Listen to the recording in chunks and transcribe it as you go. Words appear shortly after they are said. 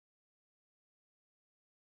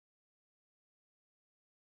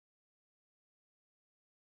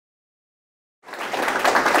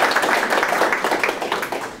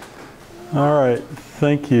All right,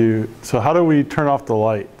 thank you. So how do we turn off the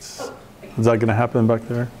lights? Is that going to happen back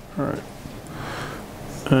there? All right.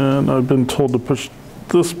 And I've been told to push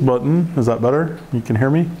this button. Is that better? You can hear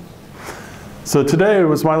me? So today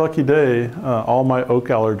was my lucky day. All my oak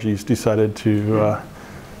allergies decided to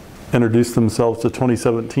introduce themselves to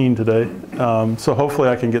 2017 today. So hopefully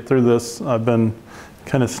I can get through this. I've been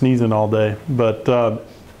kind of sneezing all day. But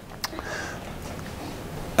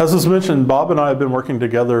as was mentioned, Bob and I have been working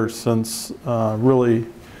together since really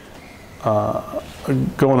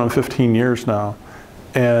going on 15 years now.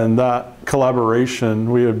 And that collaboration,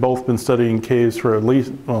 we had both been studying caves for at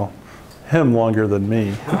least, well, him longer than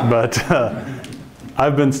me, but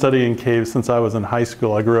I've been studying caves since I was in high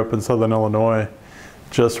school. I grew up in Southern Illinois,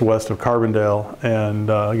 just west of Carbondale, and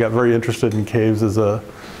I got very interested in caves as a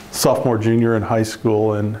sophomore, junior in high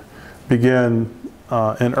school, and began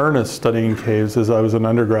in earnest studying caves as I was an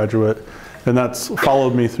undergraduate, and that's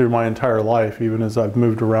followed me through my entire life, even as I've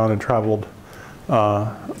moved around and traveled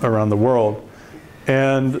around the world.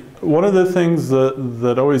 And one of the things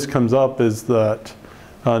that always comes up is that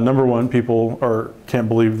number one, people can't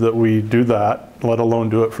believe that we do that, let alone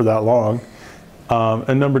do it for that long.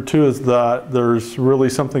 And number two is that there's really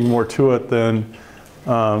something more to it than,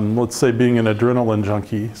 let's say, being an adrenaline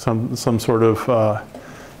junkie, some sort of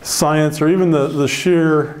science, or even the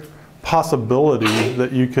sheer possibility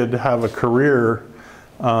that you could have a career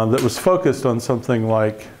that was focused on something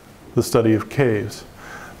like the study of caves.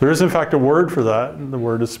 There is, in fact, a word for that, and the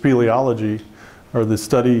word is speleology, or the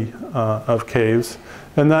study of caves.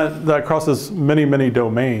 And that crosses many, many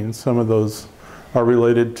domains. Some of those are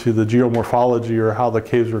related to the geomorphology, or how the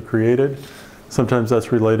caves were created. Sometimes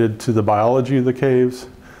that's related to the biology of the caves,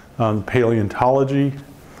 paleontology,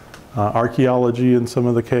 archaeology in some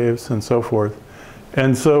of the caves, and so forth.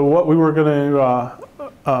 And so what we were going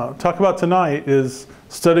to talk about tonight is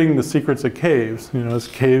studying the secrets of caves. You know, as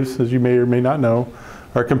caves, as you may or may not know,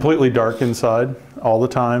 are completely dark inside all the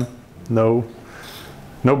time. No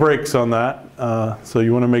brakes on that. So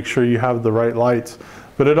you want to make sure you have the right lights.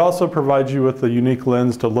 But it also provides you with a unique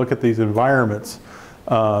lens to look at these environments,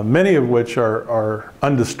 many of which are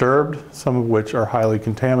undisturbed, some of which are highly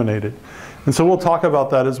contaminated. And so we'll talk about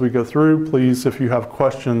that as we go through. Please, if you have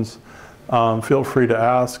questions, feel free to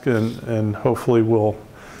ask, and hopefully we'll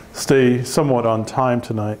stay somewhat on time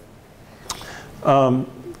tonight.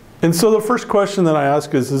 And so the first question that I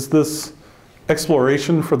ask is this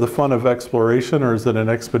exploration for the fun of exploration, or is it an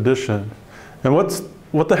expedition? And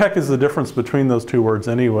what the heck is the difference between those two words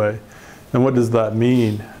anyway? And what does that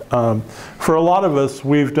mean? For a lot of us,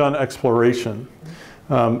 we've done exploration.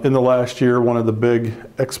 In the last year, one of the big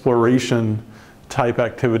exploration type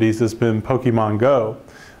activities has been Pokemon Go,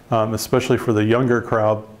 especially for the younger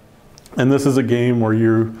crowd. And this is a game where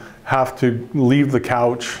you have to leave the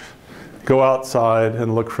couch, go outside,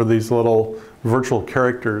 and look for these little virtual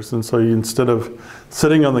characters. And so instead of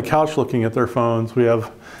sitting on the couch looking at their phones, we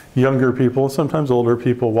have younger people, sometimes older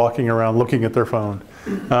people, walking around looking at their phone.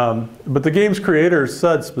 But the game's creators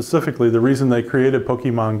said specifically the reason they created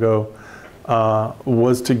Pokemon Go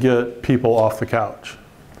was to get people off the couch.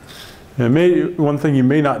 And one thing you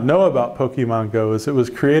may not know about Pokemon Go is it was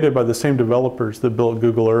created by the same developers that built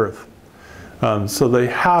Google Earth. So they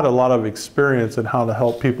had a lot of experience in how to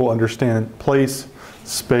help people understand place,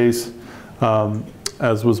 space.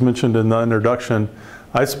 As was mentioned in the introduction,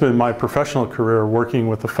 I spent my professional career working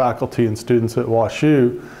with the faculty and students at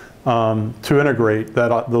WashU to integrate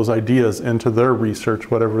those ideas into their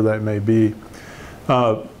research, whatever that may be.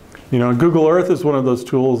 You know, Google Earth is one of those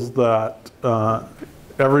tools that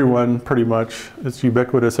everyone pretty much, it's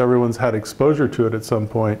ubiquitous, everyone's had exposure to it at some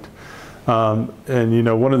point. And you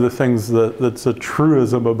know, one of the things that's a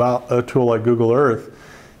truism about a tool like Google Earth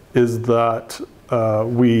is that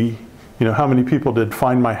you know, how many people did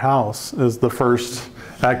Find My House as the first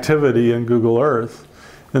activity in Google Earth?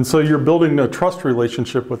 And so you're building a trust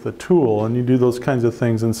relationship with the tool, and you do those kinds of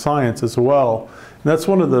things in science as well. And that's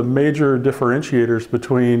one of the major differentiators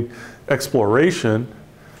between exploration,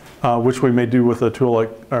 which we may do with a tool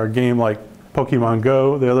like, or a game like Pokemon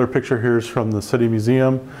Go. The other picture here is from the City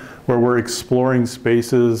Museum, where we're exploring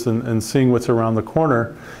spaces and seeing what's around the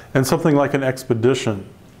corner, and something like an expedition.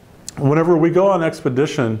 Whenever we go on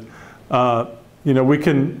expedition, you know, we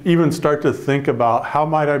can even start to think about how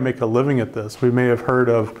might I make a living at this. We may have heard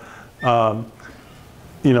of,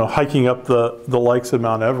 you know, hiking up the likes of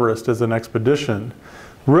Mount Everest as an expedition.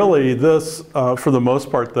 Really, this, for the most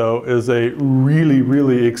part, though, is a really,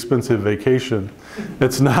 really expensive vacation.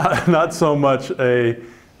 It's not so much a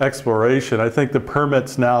exploration. I think the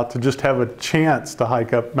permits now to just have a chance to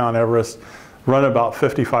hike up Mount Everest run about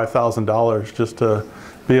 $55,000 just to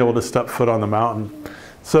be able to step foot on the mountain.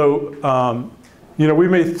 So, you know, we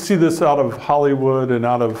may see this out of Hollywood and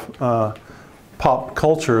out of pop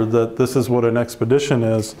culture, that this is what an expedition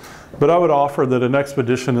is. But I would offer that an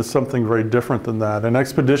expedition is something very different than that. An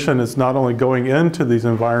expedition is not only going into these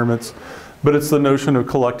environments, but it's the notion of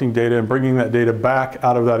collecting data and bringing that data back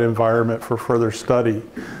out of that environment for further study.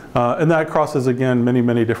 And that crosses, again, many,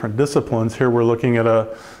 many different disciplines. Here we're looking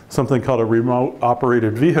at something called a remote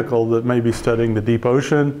operated vehicle that may be studying the deep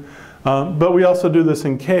ocean. But we also do this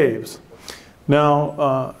in caves.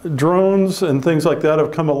 Now, drones and things like that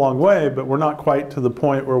have come a long way, but we're not quite to the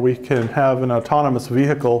point where we can have an autonomous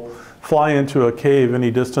vehicle fly into a cave any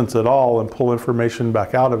distance at all and pull information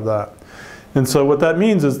back out of that. And so what that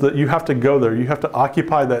means is that you have to go there. You have to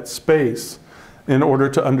occupy that space in order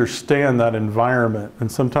to understand that environment.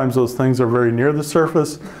 And sometimes those things are very near the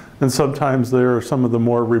surface, and sometimes there are some of the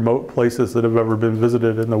more remote places that have ever been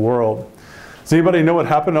visited in the world. Does anybody know what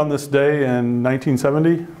happened on this day in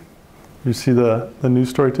 1970? You see the news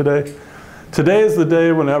story today? Today is the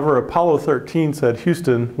day whenever Apollo 13 said,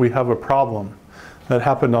 "Houston, we have a problem." That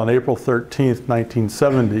happened on April 13th,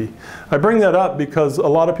 1970. I bring that up because a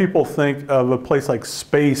lot of people think of a place like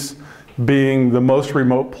space being the most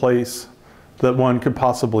remote place that one could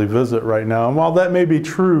possibly visit right now. And while that may be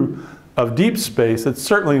true of deep space, it's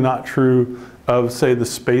certainly not true of, say, the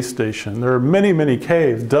space station. There are many, many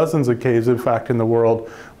caves, dozens of caves, in fact, in the world,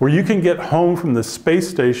 where you can get home from the space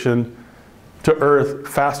station to Earth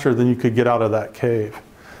faster than you could get out of that cave.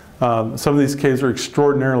 Some of these caves are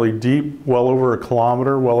extraordinarily deep, well over a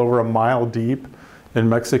kilometer, well over a mile deep in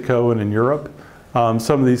Mexico and in Europe.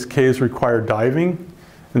 Some of these caves require diving,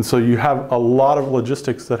 and so you have a lot of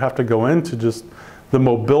logistics that have to go into just the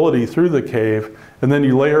mobility through the cave, and then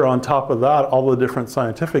you layer on top of that all the different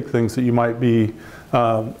scientific things that you might be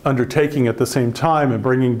undertaking at the same time and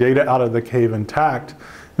bringing data out of the cave intact.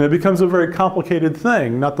 And it becomes a very complicated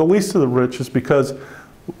thing, not the least of the which is because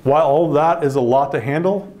while all of that is a lot to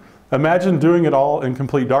handle, imagine doing it all in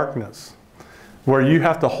complete darkness, where you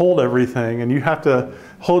have to hold everything and you have to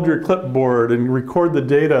hold your clipboard and record the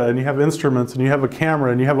data, and you have instruments and you have a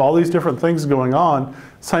camera and you have all these different things going on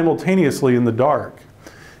simultaneously in the dark.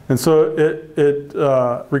 And so it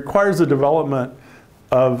requires the development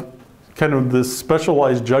of kind of this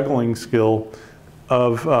specialized juggling skill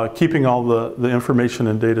of keeping all the information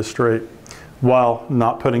and data straight while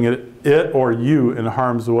not putting it or you in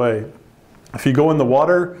harm's way. If you go in the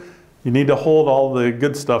water, you need to hold all the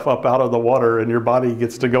good stuff up out of the water, and your body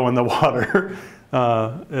gets to go in the water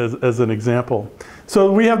as an example. So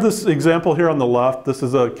we have this example here on the left. This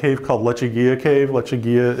is a cave called Lechuguilla Cave.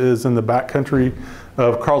 Lechuguilla is in the backcountry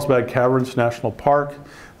of Carlsbad Caverns National Park.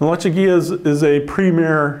 And Lechuguilla is a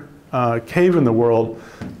premier cave in the world,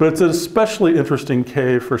 but it's an especially interesting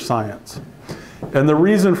cave for science. And the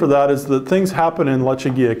reason for that is that things happen in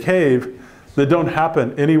Lechuguilla Cave that don't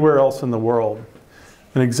happen anywhere else in the world.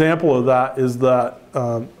 An example of that is that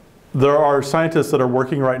there are scientists that are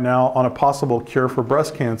working right now on a possible cure for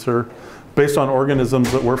breast cancer based on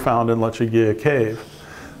organisms that were found in Lechuguilla Cave.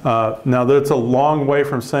 Now that's a long way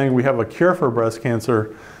from saying we have a cure for breast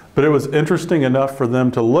cancer, but it was interesting enough for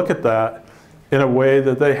them to look at that in a way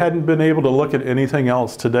that they hadn't been able to look at anything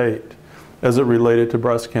else to date as it related to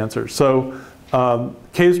breast cancer. So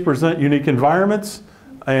caves present unique environments,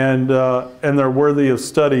 and they're worthy of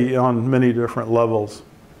study on many different levels.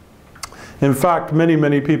 In fact, many,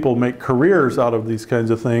 many people make careers out of these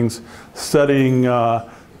kinds of things, studying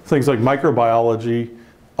things like microbiology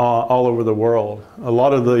all over the world. A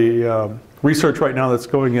lot of the research right now that's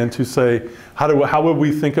going into, say, how would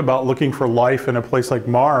we think about looking for life in a place like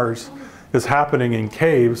Mars is happening in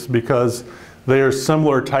caves because they are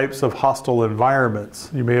similar types of hostile environments.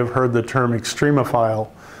 You may have heard the term extremophile.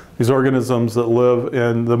 These organisms that live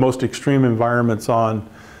in the most extreme environments on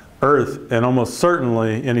Earth, and almost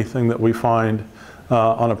certainly anything that we find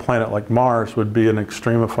on a planet like Mars would be an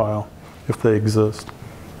extremophile if they exist.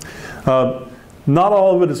 Not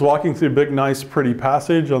all of it is walking through a big, nice, pretty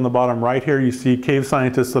passage. On the bottom right here, you see cave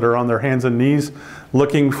scientists that are on their hands and knees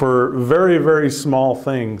looking for very, very small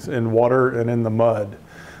things in water and in the mud.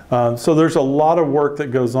 So there's a lot of work that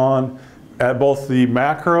goes on at both the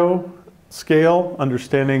macro scale,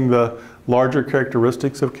 understanding the larger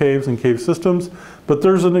characteristics of caves and cave systems, but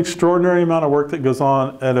there's an extraordinary amount of work that goes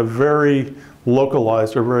on at a very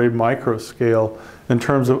localized or very micro scale in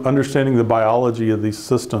terms of understanding the biology of these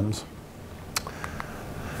systems.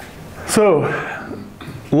 So,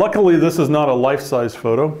 luckily this is not a life-size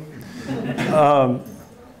photo.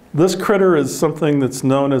 This critter is something that's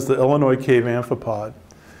known as the Illinois cave amphipod.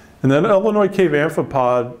 And then Illinois cave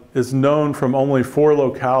amphipod is known from only 4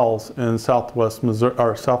 locales in southwest Missouri,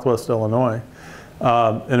 or southwest Illinois.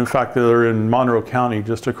 And in fact, they're in Monroe County,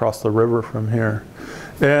 just across the river from here.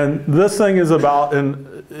 And this thing is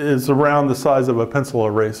around the size of a pencil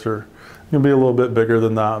eraser. It can be a little bit bigger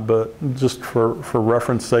than that, but just for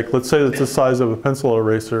reference sake, let's say it's the size of a pencil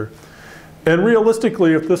eraser. And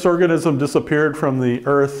realistically, if this organism disappeared from the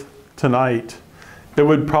Earth tonight, it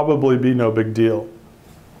would probably be no big deal.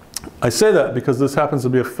 I say that because this happens to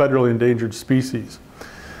be a federally endangered species.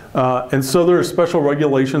 And so there are special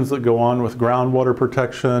regulations that go on with groundwater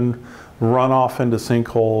protection, runoff into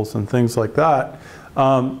sinkholes, and things like that.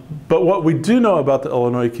 But what we do know about the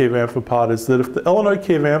Illinois cave amphipod is that if the Illinois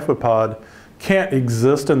cave amphipod can't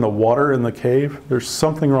exist in the water in the cave, there's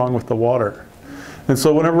something wrong with the water. And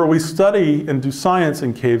so whenever we study and do science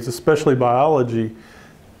in caves, especially biology,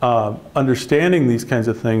 understanding these kinds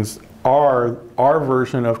of things are our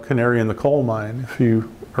version of canary in the coal mine, if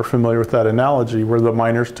you are familiar with that analogy, where the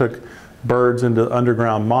miners took birds into the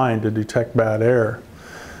underground mine to detect bad air.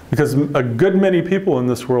 Because a good many people in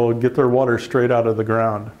this world get their water straight out of the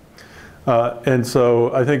ground. And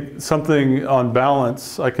so I think something on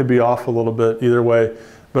balance, I could be off a little bit either way,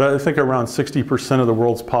 but I think around 60% of the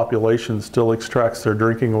world's population still extracts their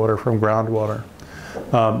drinking water from groundwater.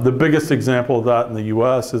 The biggest example of that in the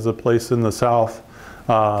US is a place in the South,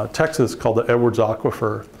 Texas, called the Edwards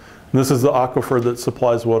Aquifer. And this is the aquifer that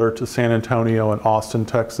supplies water to San Antonio and Austin,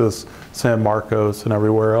 Texas, San Marcos, and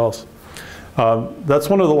everywhere else. That's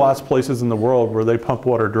one of the last places in the world where they pump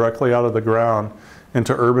water directly out of the ground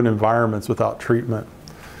into urban environments without treatment.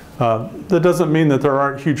 That doesn't mean that there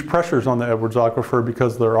aren't huge pressures on the Edwards Aquifer,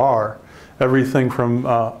 because there are. Everything from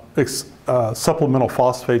supplemental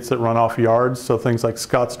phosphates that run off yards, so things like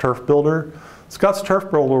Scott's turf builder. Scott's turf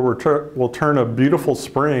builder will turn a beautiful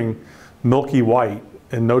spring milky white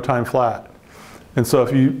in no time flat. And so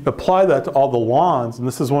if you apply that to all the lawns, and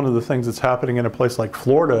this is one of the things that's happening in a place like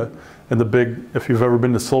Florida, and the big, if you've ever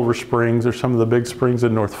been to Silver Springs or some of the big springs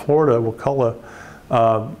in North Florida,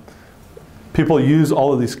 Wakulla, people use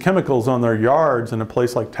all of these chemicals on their yards. In a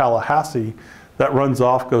place like Tallahassee, that runs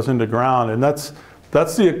off, goes into ground, and that's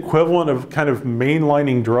the equivalent of kind of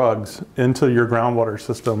mainlining drugs into your groundwater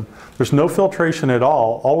system. There's no filtration at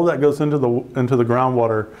all. All of that goes into the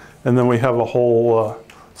groundwater, and then we have a whole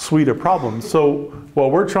suite of problems. So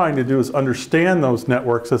what we're trying to do is understand those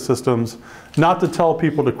networks of systems, not to tell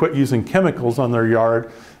people to quit using chemicals on their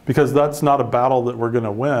yard, because that's not a battle that we're going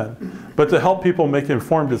to win, but to help people make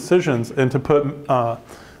informed decisions and to put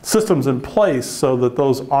systems in place so that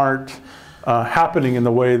those aren't happening in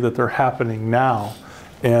the way that they're happening now,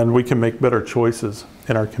 and we can make better choices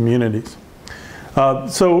in our communities.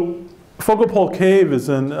 So Focal Pole Cave is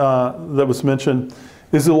that was mentioned,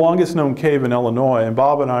 is the longest known cave in Illinois, and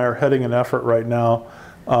Bob and I are heading an effort right now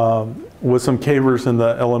with some cavers in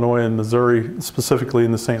the Illinois and Missouri, specifically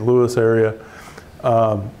in the St. Louis area,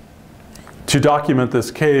 to document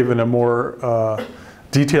this cave in a more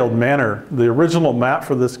detailed manner. The original map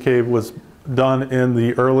for this cave was done in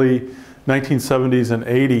the early 1970s and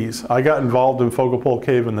 80s. I got involved in Focal Pole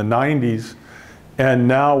Cave in the 90s, and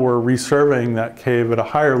now we're resurveying that cave at a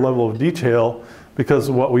higher level of detail,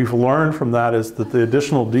 because what we've learned from that is that the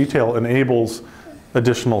additional detail enables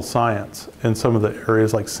additional science in some of the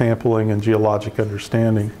areas like sampling and geologic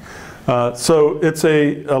understanding. So it's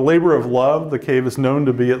a labor of love. The cave is known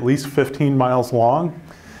to be at least 15 miles long,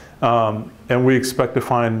 and we expect to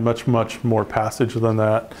find much, much more passage than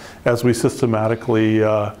that as we systematically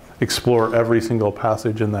explore every single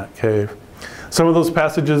passage in that cave. Some of those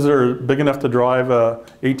passages are big enough to drive a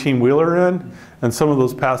 18-wheeler in, and some of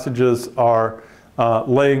those passages are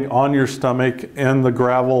laying on your stomach in the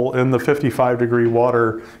gravel in the 55-degree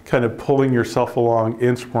water, kind of pulling yourself along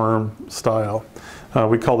inchworm style.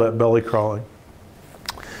 We call that belly crawling.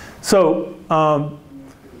 So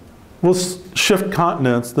we'll shift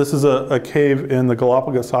continents. This is a cave in the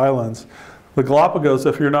Galapagos Islands. The Galapagos,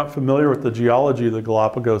 if you're not familiar with the geology of the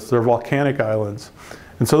Galapagos, they're volcanic islands.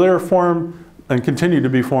 And so they're formed and continue to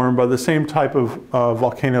be formed by the same type of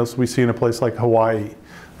volcanoes we see in a place like Hawaii,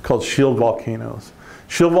 called shield volcanoes.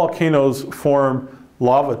 Shield volcanoes form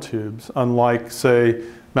lava tubes, unlike, say,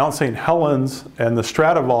 Mount St. Helens and the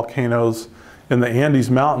stratovolcanoes in the Andes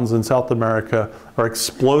Mountains in South America are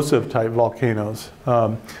explosive type volcanoes.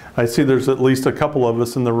 I see there's at least a couple of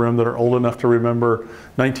us in the room that are old enough to remember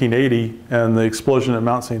 1980 and the explosion at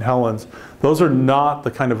Mount St. Helens. Those are not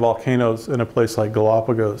the kind of volcanoes in a place like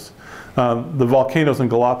Galapagos. The volcanoes in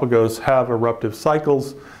Galapagos have eruptive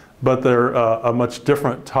cycles, but they're a much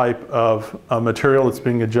different type of material that's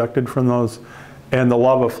being ejected from those, and the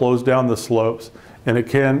lava flows down the slopes. and it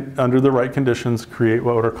can, under the right conditions, create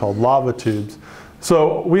what are called lava tubes.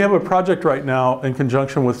 So we have a project right now in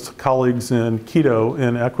conjunction with colleagues in Quito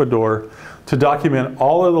in Ecuador to document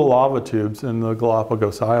all of the lava tubes in the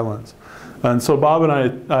Galapagos Islands. And so Bob and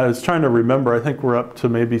I was trying to remember, I think we're up to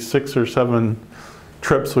maybe 6 or 7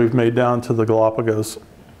 trips we've made down to the Galapagos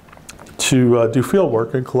to do field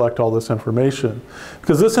work and collect all this information.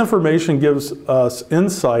 Because this information gives us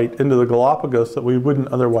insight into the Galapagos that we wouldn't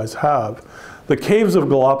otherwise have. The caves of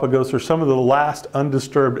Galapagos are some of the last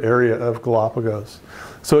undisturbed area of Galapagos.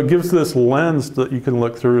 So it gives this lens that you can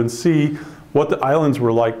look through and see what the islands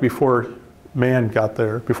were like before man got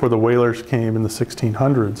there, before the whalers came in the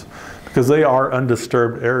 1600s, because they are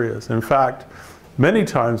undisturbed areas. In fact, many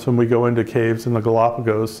times when we go into caves in the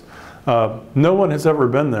Galapagos, no one has ever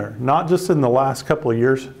been there, not just in the last couple of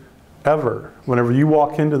years, ever. Whenever you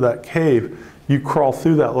walk into that cave, you crawl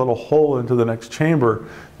through that little hole into the next chamber,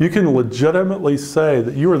 you can legitimately say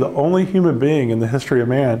that you are the only human being in the history of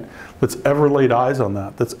man that's ever laid eyes on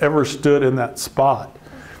that, that's ever stood in that spot.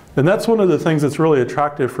 And that's one of the things that's really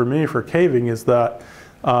attractive for me for caving, is that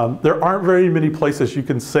there aren't very many places you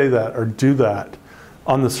can say that or do that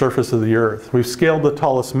on the surface of the earth. We've scaled the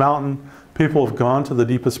tallest mountain. People have gone to the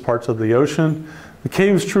deepest parts of the ocean. The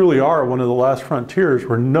caves truly are one of the last frontiers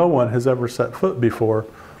where no one has ever set foot before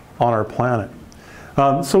on our planet.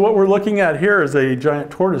 So what we're looking at here is a giant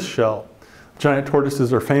tortoise shell. Giant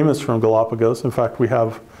tortoises are famous from Galapagos. In fact, we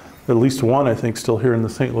have at least one, I think, still here in the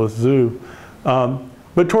St. Louis Zoo.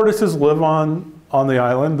 But tortoises live on the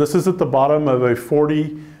island. This is at the bottom of a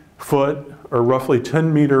 40-foot or roughly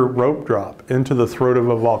 10-meter rope drop into the throat of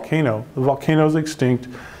a volcano. The volcano is extinct,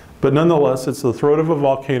 but nonetheless, it's the throat of a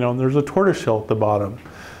volcano, and there's a tortoise shell at the bottom.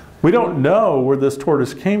 We don't know where this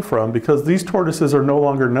tortoise came from because these tortoises are no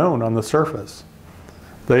longer known on the surface.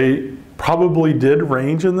 They probably did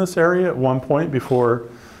range in this area at one point before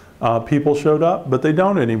people showed up, but they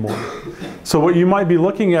don't anymore. So what you might be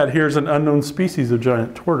looking at here is an unknown species of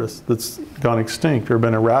giant tortoise that's gone extinct or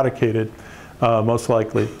been eradicated, most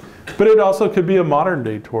likely. But it also could be a modern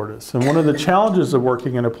day tortoise. And one of the challenges of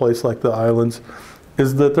working in a place like the islands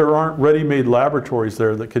is that there aren't ready-made laboratories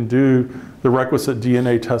there that can do the requisite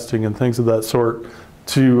DNA testing and things of that sort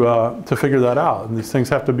to figure that out. And these things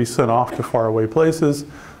have to be sent off to faraway places.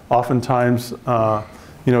 Oftentimes,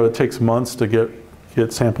 it takes months to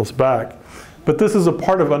get samples back. But this is a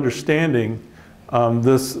part of understanding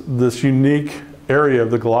this unique area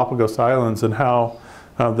of the Galapagos Islands and how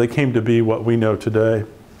they came to be what we know today.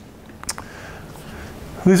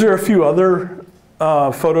 These are a few other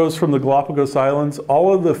photos from the Galapagos Islands.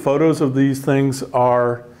 All of the photos of these things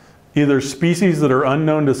are either species that are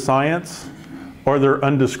unknown to science or they're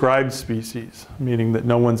undescribed species, meaning that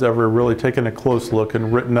no one's ever really taken a close look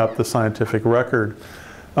and written up the scientific record.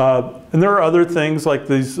 And there are other things like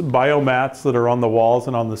these biomats that are on the walls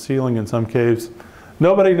and on the ceiling in some caves.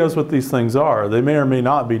 Nobody knows what these things are. They may or may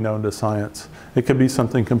not be known to science. It could be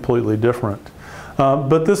something completely different.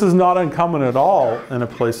 But this is not uncommon at all in a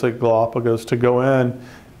place like Galapagos to go in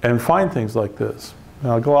and find things like this.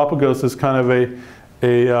 Now, Galapagos is kind of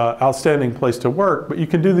a outstanding place to work, but you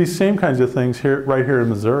can do these same kinds of things right here in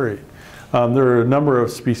Missouri. There are a number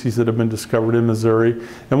of species that have been discovered in Missouri.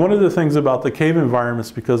 And one of the things about the cave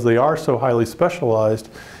environments, because they are so highly specialized,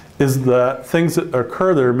 is that things that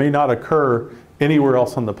occur there may not occur anywhere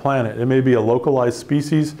else on the planet. It may be a localized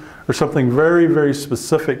species or something very, very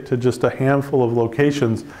specific to just a handful of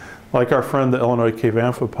locations, like our friend the Illinois cave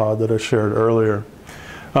amphipod that I shared earlier.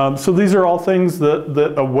 So these are all things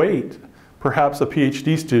that await perhaps a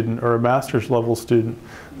PhD student or a master's level student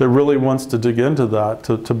that really wants to dig into that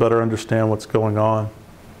to better understand what's going on.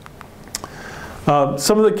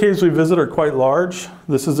 Some of the caves we visit are quite large.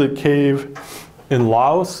 This is a cave in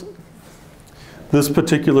Laos. This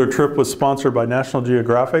particular trip was sponsored by National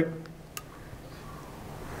Geographic.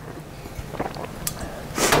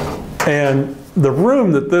 And the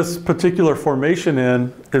room that this particular formation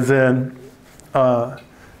is in,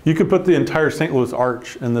 you could put the entire St. Louis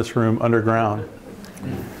Arch in this room underground.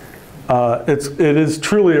 It is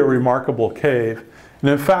truly a remarkable cave. And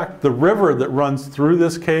in fact, the river that runs through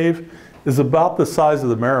this cave is about the size of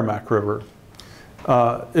the Merrimack River.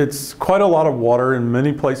 It's quite a lot of water. In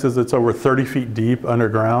many places it's over 30 feet deep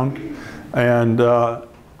underground. And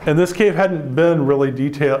this cave hadn't been really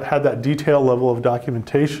had that detail level of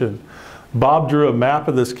documentation. Bob drew a map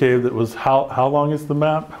of this cave that was, how long is the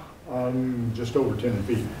map? Just over 10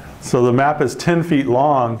 feet. So the map is 10 feet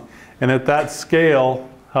long, and at that scale,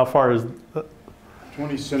 how far is that?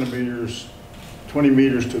 20 centimeters, 20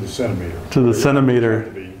 meters to the centimeter. To the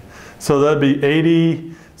centimeter. So that'd be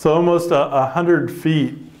 80, so almost 100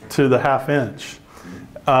 feet to the half inch.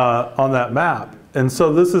 on that map. And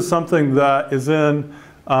so this is something that is in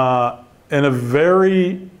a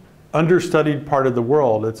very understudied part of the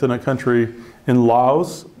world. It's in a country in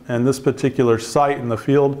Laos, and this particular site in the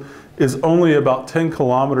field is only about 10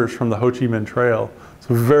 kilometers from the Ho Chi Minh Trail,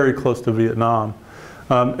 so very close to Vietnam.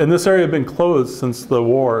 And this area had been closed since the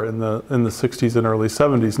war in the 60s and early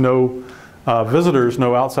 70s. No visitors,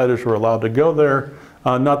 no outsiders were allowed to go there,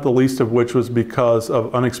 not the least of which was because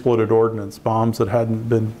of unexploded ordnance, bombs that hadn't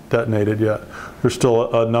been detonated yet. There's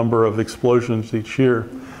still a number of explosions each year.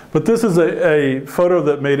 But this is a photo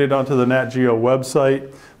that made it onto the Nat Geo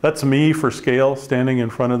website. That's me for scale standing in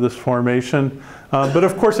front of this formation. But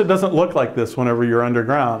of course it doesn't look like this whenever you're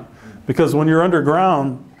underground, because when you're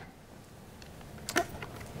underground,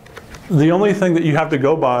 the only thing that you have to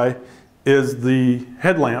go by is the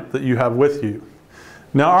headlamp that you have with you.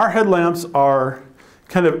 Now our headlamps are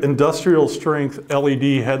kind of industrial strength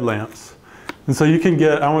LED headlamps. And so you can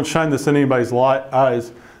get, I won't shine this in anybody's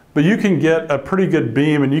eyes, but you can get a pretty good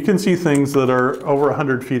beam and you can see things that are over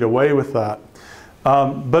 100 feet away with that.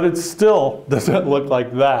 But it still doesn't look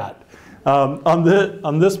like that.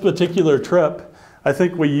 On this particular trip, I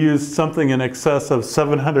think we used something in excess of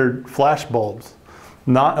 700 flash bulbs.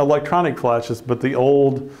 Not electronic flashes, but the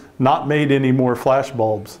old, not made anymore flash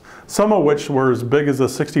bulbs, some of which were as big as a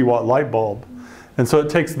 60-watt light bulb. And so it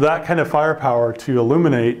takes that kind of firepower to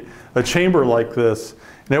illuminate a chamber like this.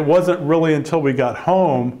 And it wasn't really until we got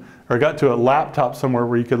home or got to a laptop somewhere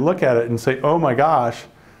where you could look at it and say, oh my gosh,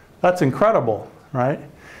 that's incredible, right?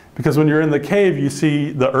 Because when you're in the cave, you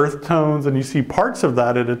see the earth tones and you see parts of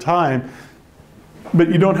that at a time, but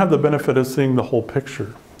you don't have the benefit of seeing the whole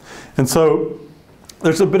picture. And so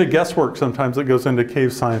there's a bit of guesswork sometimes that goes into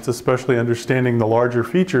cave science, especially understanding the larger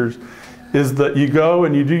features, is that you go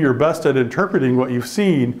and you do your best at interpreting what you've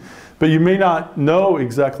seen, but you may not know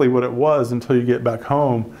exactly what it was until you get back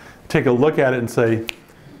home, take a look at it and say,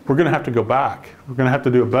 we're going to have to go back. We're going to have to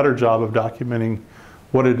do a better job of documenting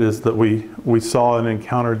what it is that we saw and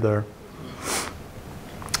encountered there.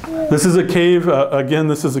 This is a cave, again,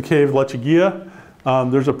 this is a cave Lechuguilla.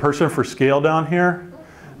 There's a person for scale down here,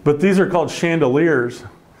 but these are called chandeliers.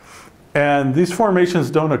 And these formations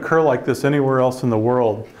don't occur like this anywhere else in the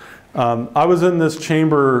world. I was in this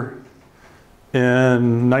chamber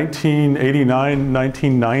in 1989,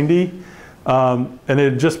 1990, and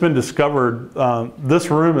it had just been discovered. This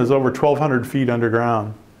room is over 1,200 feet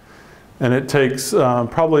underground. And it takes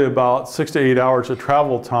probably about 6 to 8 hours of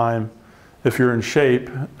travel time if you're in shape,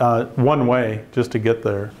 one way, just to get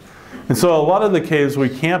there. And so a lot of the caves we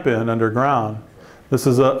camp in underground. This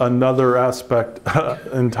is another aspect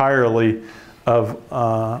entirely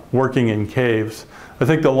of working in caves. I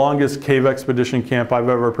think the longest cave expedition camp I've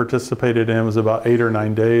ever participated in was about 8 or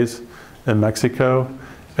 9 days in Mexico.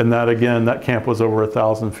 And that, again, that camp was over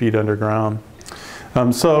 1,000 feet underground.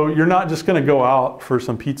 So you're not just going to go out for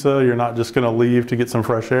some pizza, you're not just going to leave to get some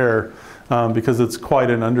fresh air, because it's quite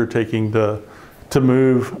an undertaking to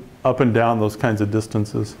move up and down those kinds of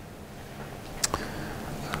distances.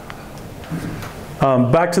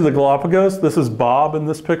 Back to the Galapagos, this is Bob in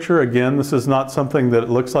this picture. Again, this is not something that it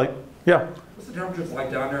looks like, yeah? What's the temperature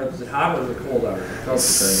like down there? Is it hot or is it cold out there?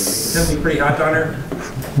 Is it pretty hot down there?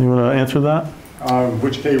 You want to answer that?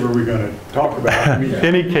 Which cave are we going to talk about?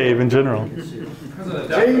 Any cave in general.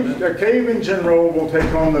 A cave in general will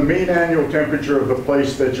take on the mean annual temperature of the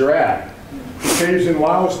place that you're at. Caves in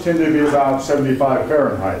Laos tend to be about 75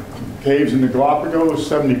 Fahrenheit. Caves in the Galapagos,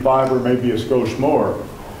 75 or maybe a skosh more.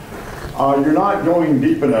 You're not going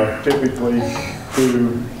deep enough typically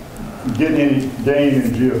to get any gain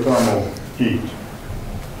in geothermal heat.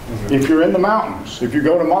 If you're in the mountains, if you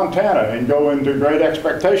go to Montana and go into Great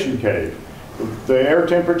Expectation Cave, the air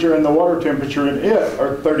temperature and the water temperature in it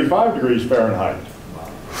are 35 degrees Fahrenheit.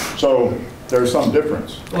 So there's some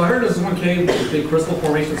difference. Well, I heard there's one cave with big crystal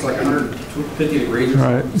formations like 150 degrees.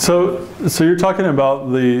 Right. So you're talking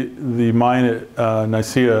about the mine at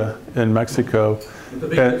Nicea in Mexico. The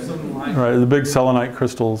big right, the big selenite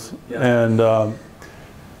crystals. Yeah. And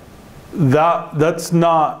that's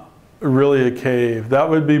not really a cave. That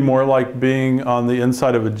would be more like being on the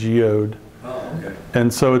inside of a geode. Oh, okay.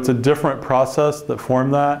 And so it's a different process that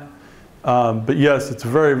formed that. But yes, it's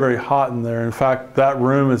very, very hot in there. In fact, that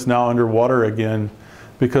room is now underwater again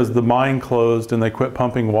because the mine closed and they quit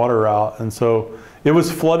pumping water out. And so it was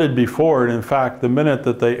flooded before. And in fact, the minute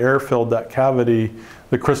that they air filled that cavity,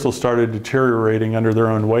 the crystals started deteriorating under their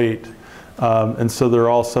own weight. And so they're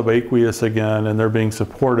all subaqueous again and they're being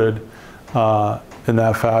supported in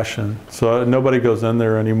that fashion. So nobody goes in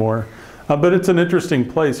there anymore. But it's an interesting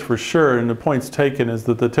place for sure. And the point's taken is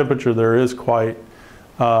that the temperature there is quite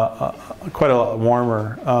quite a lot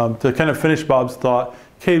warmer. To kind of finish Bob's thought,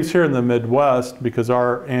 caves here in the Midwest, because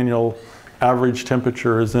our annual average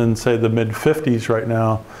temperature is in, say, the mid-50s right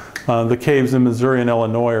now, the caves in Missouri and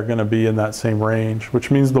Illinois are going to be in that same range,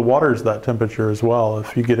 which means the water is that temperature as well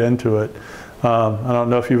if you get into it. I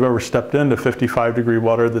don't know if you've ever stepped into 55-degree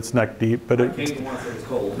water that's neck deep, but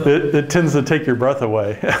it tends to take your breath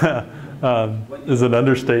away, is an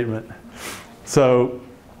understatement. So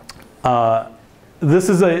this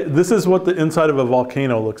is what the inside of a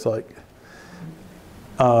volcano looks like.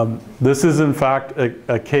 This is in fact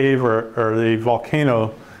a cave or a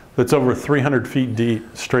volcano that's over 300 feet deep,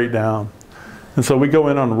 straight down. And so we go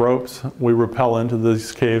in on ropes, we rappel into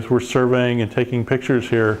these caves, we're surveying and taking pictures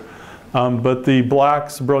here. But the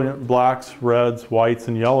blacks, brilliant blacks, reds, whites,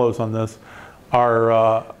 and yellows on this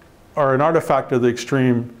are an artifact of the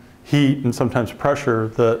extreme heat and sometimes pressure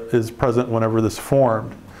that is present whenever this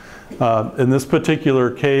formed. In this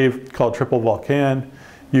particular cave called Triple Volcan,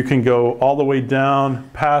 you can go all the way down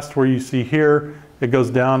past where you see here. It goes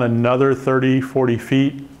down another 30, 40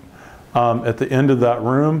 feet at the end of that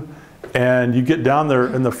room. And you get down there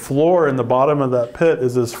and the floor in the bottom of that pit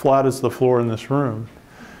is as flat as the floor in this room.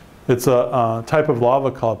 It's a type of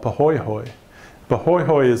lava called pahoehoe.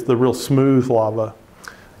 Pahoehoe is the real smooth lava.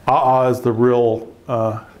 Is the real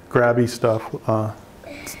grabby stuff,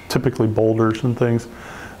 typically boulders and things.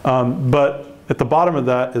 But at the bottom of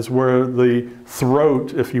that is where the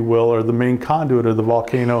throat, if you will, or the main conduit of the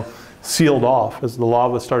volcano sealed off as the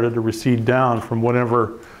lava started to recede down from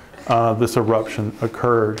whenever this eruption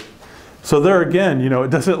occurred. So there again, you know,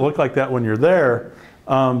 it doesn't look like that when you're there,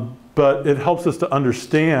 but it helps us to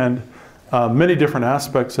understand many different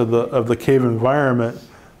aspects of the cave environment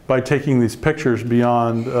by taking these pictures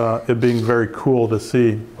beyond it being very cool to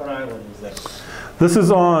see. What island is that? This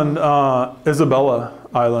is on Isabella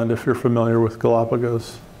Island, if you're familiar with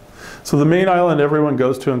Galapagos. So the main island everyone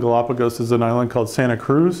goes to in Galapagos is an island called Santa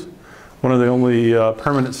Cruz. One of the only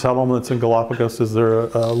permanent settlements in Galapagos is there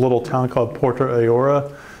a little town called Puerto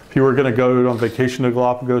Ayora. If you were going to go on vacation to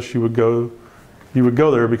Galapagos, you would go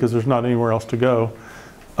there because there's not anywhere else to go.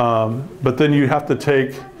 But then you have to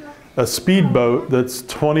take a speedboat that's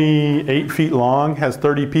 28 feet long, has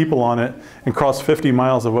 30 people on it, and cross 50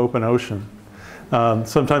 miles of open ocean.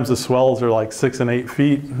 Sometimes the swells are like 6 and 8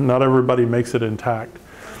 feet. Not everybody makes it intact.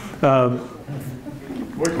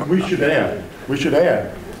 We should add,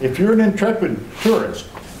 if you're an intrepid tourist,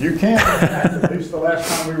 you can, at least the last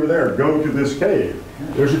time we were there, go to this cave.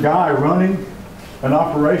 There's a guy running an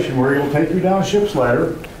operation where he'll take you down a ship's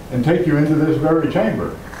ladder and take you into this very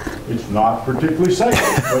chamber. It's not particularly safe,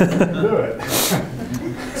 but you can do it.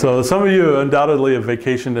 So some of you undoubtedly have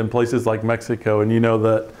vacationed in places like Mexico, and you know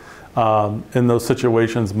that in those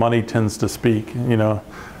situations, money tends to speak. You know,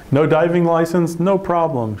 no diving license, no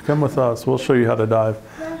problem. Come with us. We'll show you how to dive.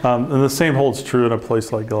 And the same holds true in a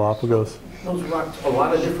place like Galapagos. Those rocks, a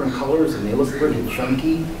lot of different colors, and they look pretty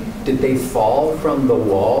chunky. Did they fall from the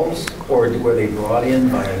walls, or were they brought in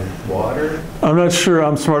by water? I'm not sure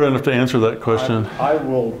I'm smart enough to answer that question. I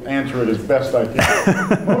will answer it as best I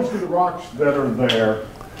can. Most of the rocks that are there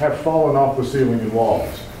have fallen off the ceiling and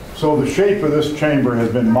walls. So the shape of this chamber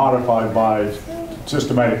has been modified by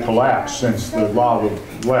systematic collapse since the lava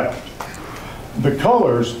left. The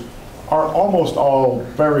colors are almost all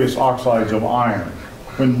various oxides of iron.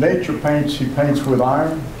 When nature paints, he paints with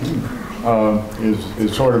iron,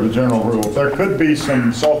 is sort of a general rule. There could be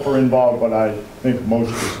some sulfur involved, but I think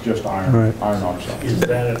most is just iron, right. Iron oxide. Is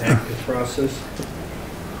that an active process?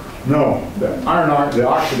 No, the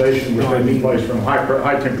oxidation was taking place from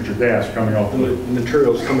high temperature gas coming off the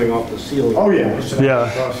materials coming off the ceiling. Oh yeah, it's an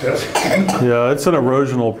Yeah. process. Yeah, it's an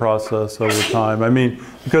erosional process over time. I mean,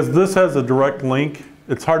 because this has a direct link,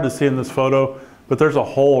 it's hard to see in this photo, but there's a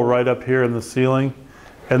hole right up here in the ceiling.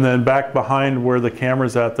 And then back behind where the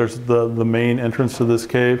camera's at, there's the main entrance to this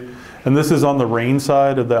cave. And this is on the rain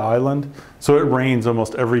side of the island. So it rains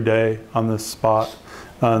almost every day on this spot.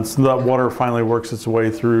 And so that water finally works its way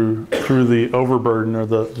through the overburden or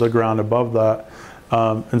the ground above that.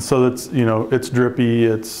 And so it's, you know, it's drippy,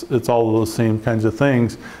 it's all of those same kinds of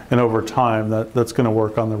things. And over time, that's going to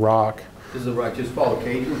work on the rock. Does the rock just fall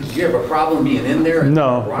occasionally? Did you have a problem being in there?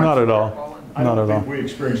 No, not at all. I don't think we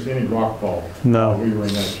experienced any rock fall while we were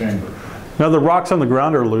in that chamber. Now the rocks on the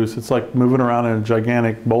ground are loose. It's like moving around in a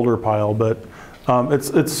gigantic boulder pile, but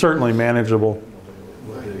it's certainly manageable.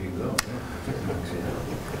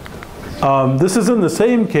 This is in the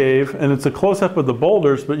same cave, and it's a close-up of the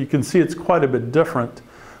boulders, but you can see it's quite a bit different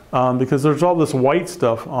because there's all this white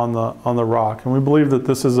stuff on the rock, and we believe that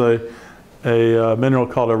this is a mineral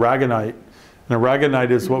called aragonite. And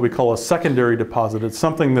aragonite is what we call a secondary deposit. It's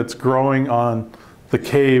something that's growing on the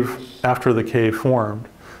cave after the cave formed.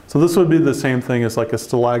 So this would be the same thing as like a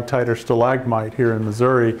stalactite or stalagmite here in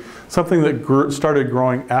Missouri, something that started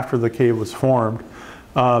growing after the cave was formed.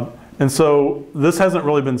 And so this hasn't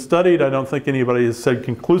really been studied. I don't think anybody has said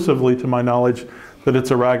conclusively, to my knowledge, that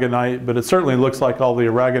it's aragonite, but it certainly looks like all the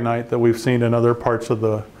aragonite that we've seen in other parts of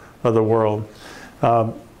the world.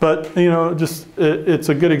 But you know, just it's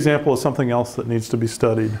a good example of something else that needs to be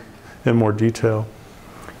studied in more detail.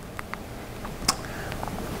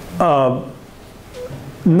 Not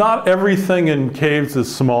everything in caves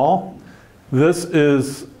is small. This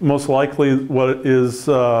is most likely what is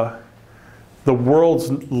the world's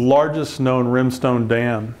largest known rimstone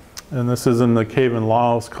dam. And this is in the cave in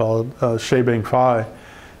Laos called Shebang Phai,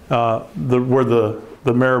 where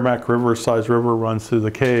the Merrimack River, size river, runs through the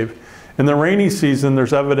cave. In the rainy season,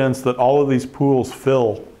 there's evidence that all of these pools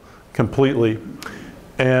fill completely.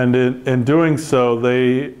 And in doing so,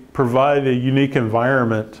 they provide a unique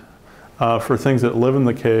environment for things that live in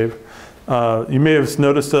the cave. You may have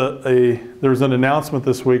noticed there was an announcement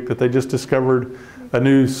this week that they just discovered a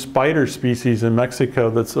new spider species in Mexico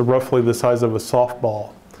that's roughly the size of a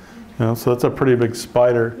softball. You know, so that's a pretty big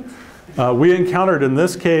spider. We encountered in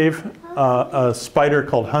this cave a spider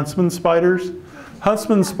called huntsman spiders.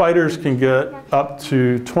 Huntsman spiders can get up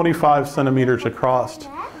to 25 centimeters across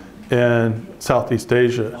in Southeast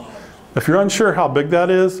Asia. If you're unsure how big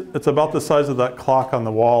that is, it's about the size of that clock on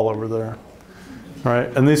the wall over there. All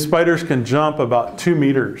right? And these spiders can jump about 2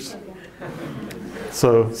 meters.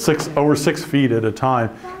 So over 6 feet at a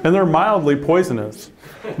time. And they're mildly poisonous.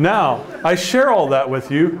 Now, I share all that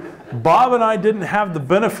with you. Bob and I didn't have the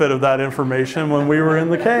benefit of that information when we were in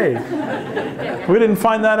the cave. We didn't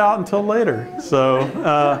find that out until later. So,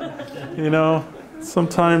 you know,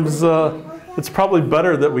 sometimes it's probably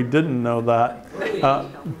better that we didn't know that.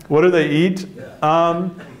 What do they eat?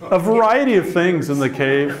 A variety of things in the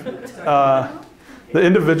cave. The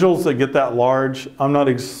individuals that get that large, I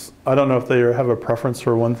don't know if they have a preference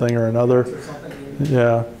for one thing or another.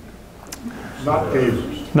 Yeah. Not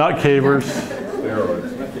cavers. Not cavers.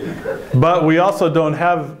 But we also don't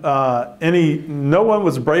have no one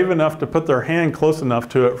was brave enough to put their hand close enough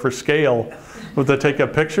to it for scale to take a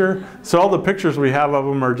picture. So all the pictures we have of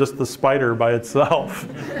them are just the spider by itself.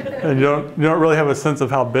 And you don't really have a sense of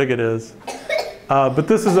how big it is. But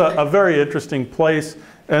this is a very interesting place.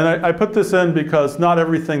 And I put this in because not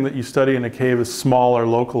everything that you study in a cave is small or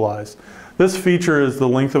localized. This feature is the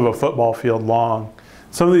length of a football field long.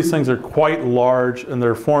 Some of these things are quite large and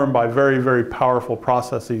they're formed by very, very powerful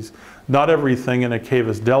processes. Not everything in a cave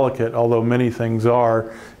is delicate, although many things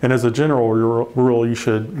are. And as a general rule, you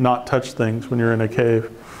should not touch things when you're in a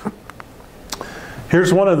cave.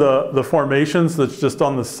 Here's one of the formations that's just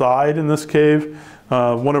on the side in this cave.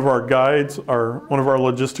 One of our guides, one of our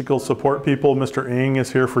logistical support people, Mr. Ng,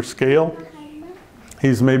 is here for scale.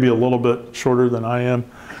 He's maybe a little bit shorter than I am.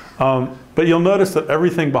 But you'll notice that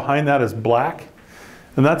everything behind that is black.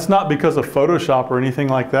 And that's not because of Photoshop or anything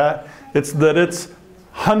like that. It's that it's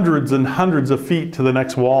hundreds and hundreds of feet to the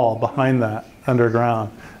next wall behind that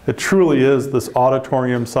underground. It truly is this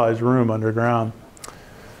auditorium-sized room underground.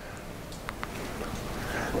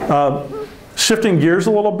 Shifting gears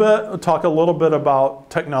a little bit, I'll talk a little bit about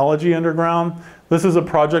technology underground. This is a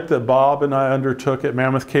project that Bob and I undertook at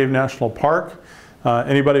Mammoth Cave National Park.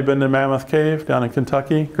 Anybody been to Mammoth Cave down in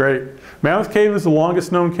Kentucky? Great. Mammoth Cave is the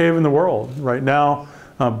longest known cave in the world. Right now,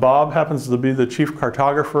 Bob happens to be the chief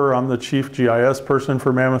cartographer. I'm the chief GIS person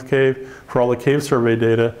for Mammoth Cave for all the cave survey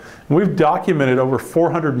data. And we've documented over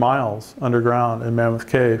 400 miles underground in Mammoth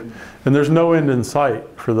Cave. And there's no end in sight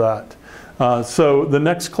for that. So the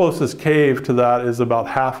next closest cave to that is about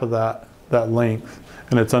half of that length,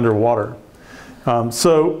 and it's underwater.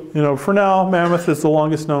 So, you know, for now, Mammoth is the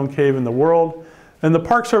longest known cave in the world. And the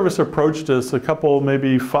Park Service approached us a couple,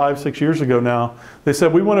 maybe 5, 6 years ago now. They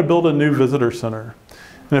said, we want to build a new visitor center.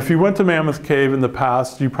 And if you went to Mammoth Cave in the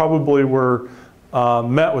past, you probably were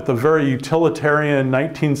met with a very utilitarian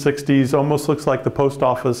 1960s, almost looks like the post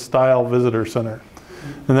office style visitor center.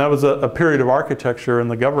 And that was a period of architecture in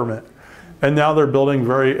the government. And now they're building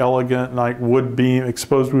very elegant, like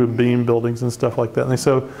exposed wood beam buildings and stuff like that. And they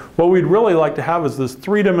said, what we'd really like to have is this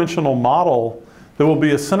 3-dimensional model that will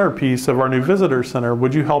be a centerpiece of our new visitor center.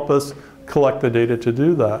 Would you help us collect the data to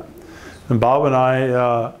do that? And Bob and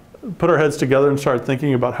I put our heads together and started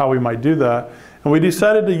thinking about how we might do that. And we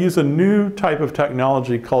decided to use a new type of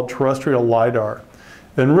technology called terrestrial LiDAR.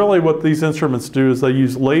 And really what these instruments do is they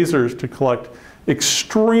use lasers to collect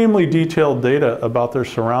extremely detailed data about their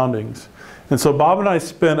surroundings. And so Bob and I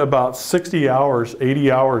spent about 60 hours,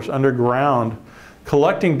 80 hours underground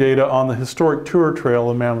collecting data on the historic tour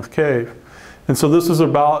trail in Mammoth Cave. And so this is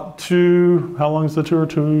about how long is the tour?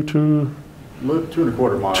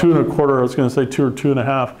 2.25 miles. 2.25, I was going to say 2 or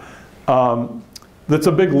 2.5. That's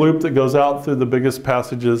a big loop that goes out through the biggest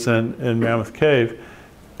passages in Mammoth Cave.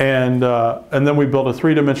 And then we built a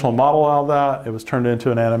three-dimensional model out of that. It was turned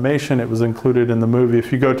into an animation. It was included in the movie.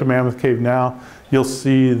 If you go to Mammoth Cave now, you'll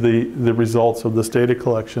see the results of this data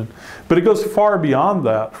collection. But it goes far beyond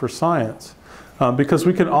that for science. Because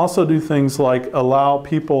we can also do things like allow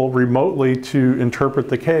people remotely to interpret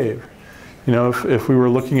the cave. You know, if we were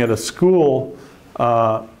looking at a school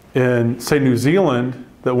in, say, New Zealand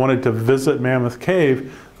that wanted to visit Mammoth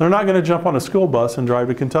Cave, they're not going to jump on a school bus and drive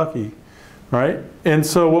to Kentucky, right? And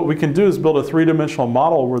so what we can do is build a three-dimensional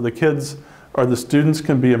model where the kids or the students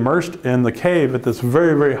can be immersed in the cave at this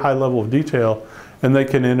very, very high level of detail, and they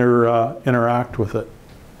can interact with it.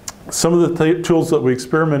 Some of the tools that we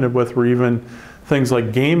experimented with were even things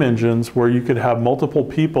like game engines where you could have multiple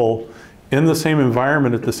people in the same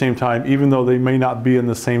environment at the same time, even though they may not be in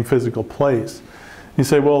the same physical place. You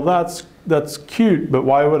say, well, that's cute, but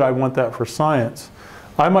why would I want that for science?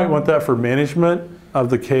 I might want that for management of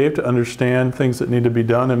the cave to understand things that need to be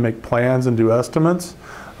done and make plans and do estimates.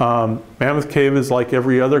 Mammoth Cave is like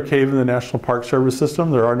every other cave in the National Park Service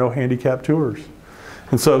system. There are no handicap tours.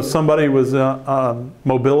 And so if somebody was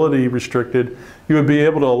mobility restricted, you would be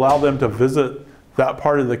able to allow them to visit that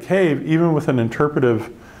part of the cave, even with an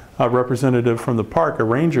interpretive representative from the park, a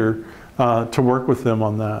ranger, to work with them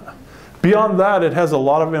on that. Beyond that, it has a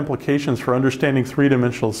lot of implications for understanding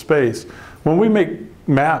three-dimensional space. When we make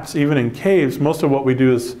maps, even in caves, most of what we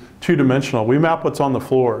do is two-dimensional. We map what's on the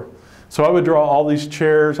floor. So I would draw all these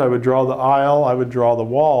chairs, I would draw the aisle, I would draw the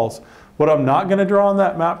walls. What I'm not going to draw on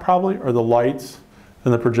that map probably are the lights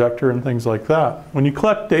and the projector and things like that. When you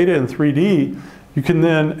collect data in 3D, you can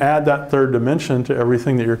then add that third dimension to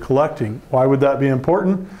everything that you're collecting. Why would that be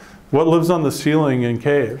important? What lives on the ceiling in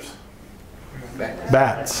caves?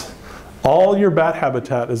 Bats. All your bat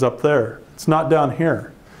habitat is up there. It's not down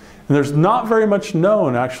here. And there's not very much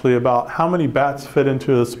known actually about how many bats fit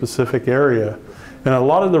into a specific area. And a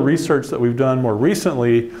lot of the research that we've done more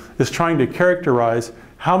recently is trying to characterize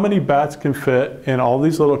how many bats can fit in all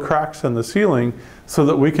these little cracks in the ceiling so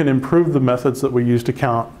that we can improve the methods that we use to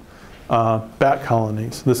count bat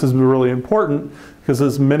colonies. This is really important because,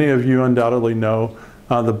 as many of you undoubtedly know,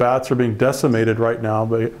 the bats are being decimated right now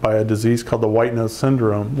by a disease called the white nose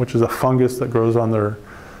syndrome, which is a fungus that grows on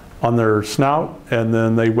their snout, and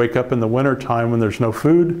then they wake up in the winter time when there's no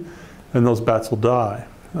food, and those bats will die.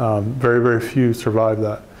 Very, very few survive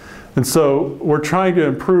that. And so we're trying to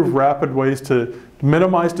improve rapid ways to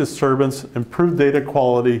minimize disturbance, improve data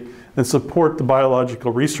quality, and support the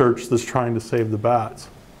biological research that's trying to save the bats.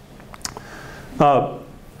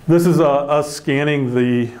 This is us scanning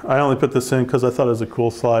I only put this in because I thought it was a cool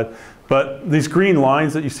slide, but these green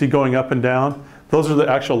lines that you see going up and down, those are the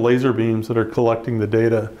actual laser beams that are collecting the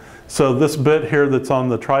data. So this bit here that's on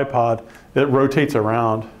the tripod, it rotates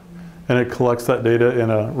around and it collects that data in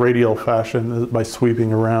a radial fashion by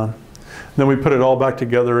sweeping around. Then we put it all back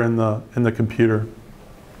together in the computer.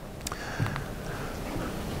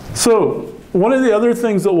 So one of the other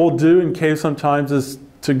things that we'll do in caves sometimes is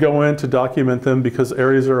to go in to document them because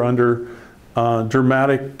areas are under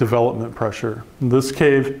dramatic development pressure. This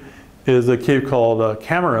cave is a cave called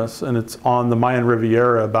Camaras, and it's on the Mayan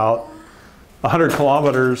Riviera about 100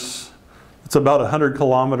 kilometers. It's about 100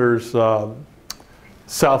 kilometers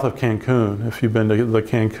south of Cancun, if you've been to the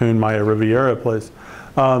Cancun Maya Riviera place.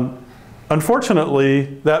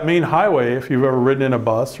 Unfortunately, that main highway, if you've ever ridden in a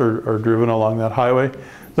bus or driven along that highway,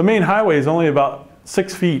 the main highway is only about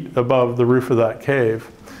 6 feet above the roof of that cave.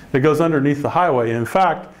 It goes underneath the highway. In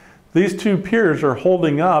fact, these two piers are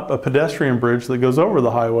holding up a pedestrian bridge that goes over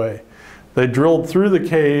the highway. They drilled through the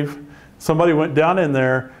cave. Somebody went down in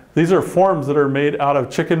there. These are forms that are made out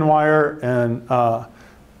of chicken wire and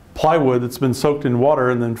plywood that's been soaked in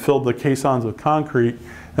water and then filled the caissons with concrete,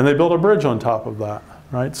 and they built a bridge on top of that,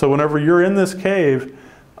 right? So whenever you're in this cave,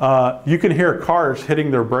 you can hear cars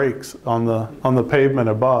hitting their brakes on the pavement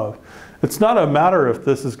above. It's not a matter if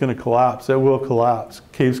this is going to collapse. It will collapse.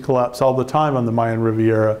 Caves collapse all the time on the Mayan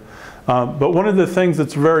Riviera. But one of the things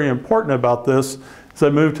that's very important about this, as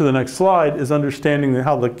I move to the next slide, is understanding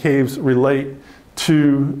how the caves relate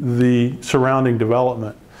to the surrounding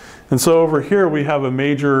development. And so over here we have a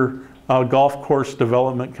major golf course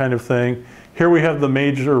development kind of thing. Here we have the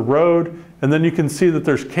major road, and then you can see that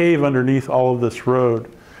there's cave underneath all of this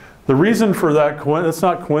road. The reason for that, it's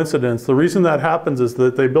not coincidence, the reason that happens is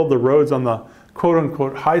that they build the roads on the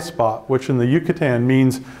quote-unquote high spot, which in the Yucatan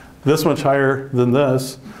means this much higher than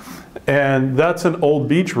this. And that's an old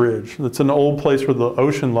beach ridge. That's an old place where the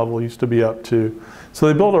ocean level used to be up to. So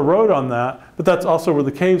they built a road on that, but that's also where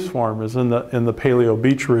the caves form, is in the paleo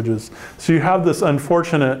beach ridges. So you have this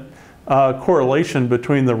unfortunate correlation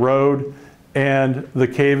between the road and the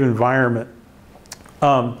cave environment.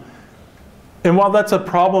 And while that's a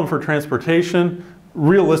problem for transportation,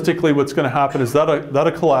 realistically what's going to happen is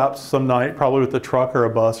that'll collapse some night, probably with a truck or a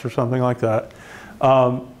bus or something like that.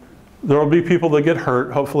 There will be people that get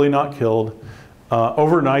hurt, hopefully not killed.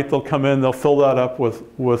 Overnight they'll come in, they'll fill that up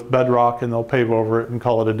with bedrock, and they'll pave over it and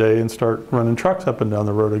call it a day and start running trucks up and down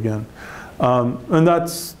the road again. And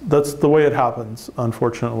that's the way it happens,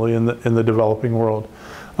 unfortunately, in the developing world.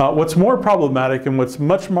 What's more problematic and what's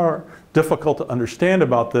much more difficult to understand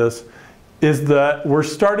about this is that we're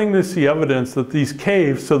starting to see evidence that these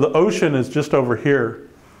caves, so the ocean is just over here,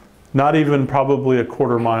 not even probably a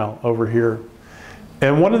quarter mile over here.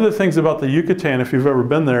 And one of the things about the Yucatan, if you've ever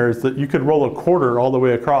been there, is that you could roll a quarter all the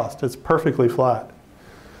way across. It's perfectly flat.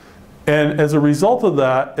 And as a result of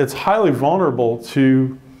that, it's highly vulnerable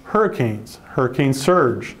to hurricanes, hurricane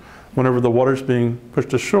surge, whenever the water's being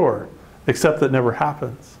pushed ashore, except that never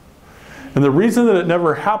happens. And the reason that it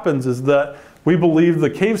never happens is that we believe the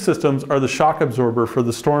cave systems are the shock absorber for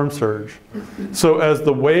the storm surge. So as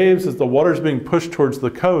the waves, as the water's being pushed towards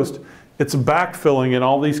the coast, it's backfilling in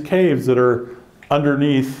all these caves that are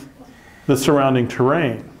underneath the surrounding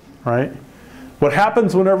terrain, right? What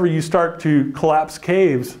happens whenever you start to collapse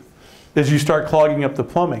caves is you start clogging up the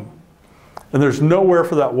plumbing. And there's nowhere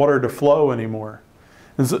for that water to flow anymore.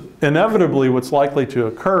 And so inevitably what's likely to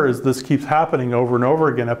occur is this keeps happening over and over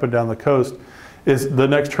again up and down the coast, is the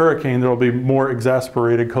next hurricane there will be more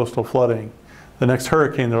exasperated coastal flooding. The next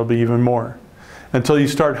hurricane there will be even more. Until you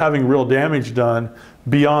start having real damage done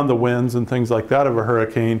beyond the winds and things like that of a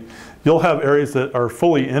hurricane, you'll have areas that are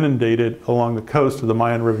fully inundated along the coast of the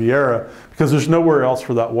Mayan Riviera because there's nowhere else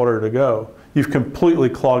for that water to go. You've completely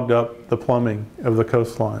clogged up the plumbing of the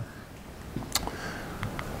coastline.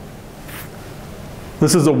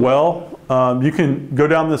 This is a well. You can go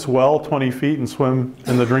down this well 20 feet and swim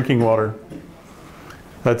in the drinking water.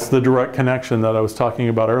 That's the direct connection that I was talking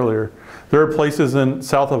about earlier. There are places in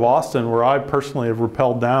south of Austin where I personally have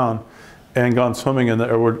rappelled down and gone swimming in the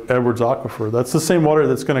Edwards Aquifer. That's the same water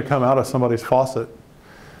that's going to come out of somebody's faucet.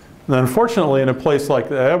 And unfortunately, in a place like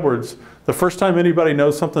the Edwards, the first time anybody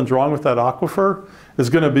knows something's wrong with that aquifer is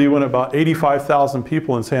going to be when about 85,000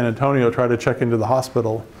 people in San Antonio try to check into the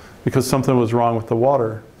hospital because something was wrong with the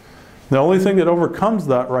water. The only thing that overcomes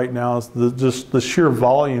that right now is just the sheer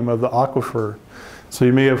volume of the aquifer. So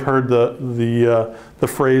you may have heard the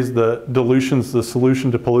phrase that dilution's the solution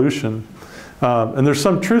to pollution. And there's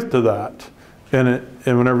some truth to that and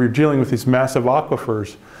whenever you're dealing with these massive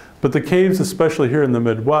aquifers. But the caves, especially here in the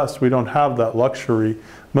Midwest, we don't have that luxury.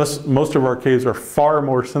 Most of our caves are far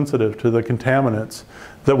more sensitive to the contaminants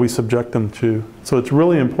that we subject them to. So it's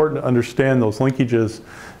really important to understand those linkages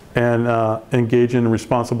and engage in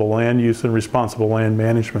responsible land use and responsible land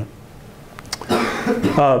management.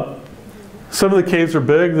 Some of the caves are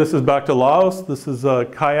big. This is back to Laos. This is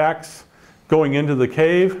kayaks going into the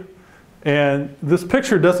cave. And this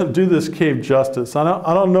picture doesn't do this cave justice.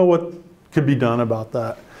 I don't know what could be done about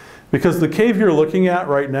that. Because the cave you're looking at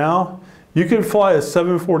right now, you can fly a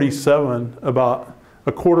 747 about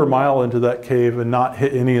a quarter mile into that cave and not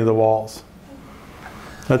hit any of the walls.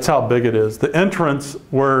 That's how big it is. The entrance,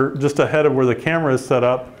 where just ahead of where the camera is set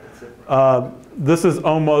up, this is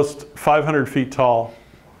almost 500 feet tall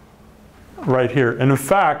right here. And in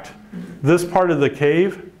fact, this part of the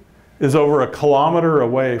cave is over 1 kilometer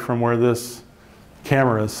away from where this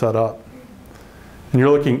camera is set up. And you're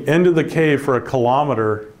looking into the cave for 1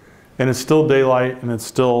 kilometer, and it's still daylight and it's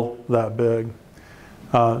still that big.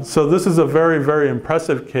 So this is a very, very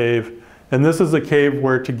impressive cave. And this is a cave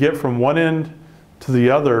where to get from one end to the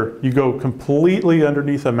other, you go completely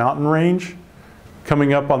underneath a mountain range,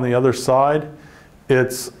 coming up on the other side.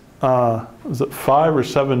 It's, is it 5 or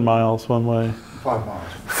 7 miles one way? 5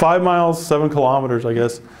 miles. 5 miles, 7 kilometers, I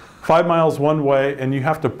guess. 5 miles one way, and you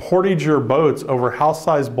have to portage your boats over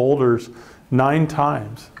house-sized boulders 9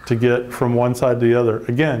 times to get from one side to the other.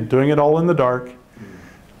 Again, doing it all in the dark,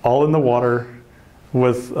 all in the water,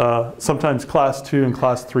 with sometimes class 2 and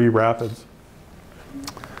class 3 rapids.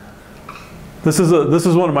 This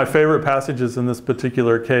is one of my favorite passages in this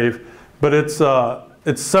particular cave, but it's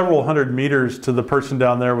several hundred meters to the person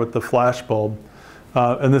down there with the flash bulb.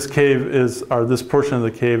 And this cave is, or this portion of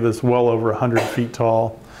the cave is well over 100 feet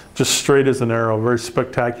tall, just straight as an arrow, very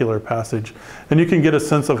spectacular passage. And you can get a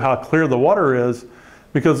sense of how clear the water is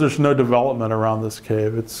because there's no development around this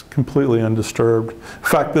cave. It's completely undisturbed. In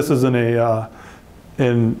fact, this is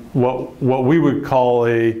in what we would call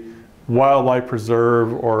a wildlife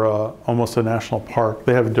preserve or almost a national park.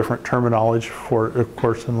 They have a different terminology for it, of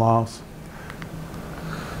course, in Laos.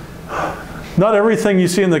 Not everything you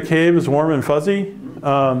see in the cave is warm and fuzzy.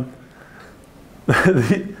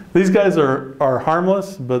 These guys are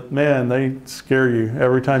harmless, but man, they scare you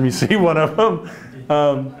every time you see one of them.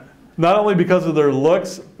 Not only because of their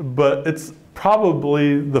looks, but it's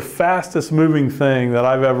probably the fastest moving thing that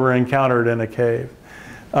I've ever encountered in a cave.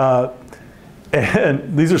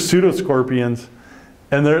 And these are pseudoscorpions,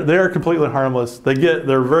 and they're completely harmless.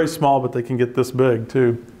 They're very small, but they can get this big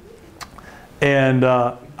too. And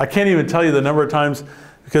I can't even tell you the number of times,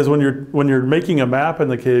 because when you're making a map in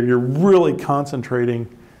the cave, you're really concentrating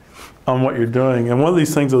on what you're doing. And one of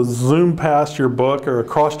these things will zoom past your book or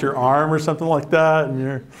across your arm or something like that,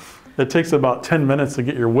 and it takes about 10 minutes to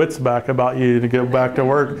get your wits back about you to go back to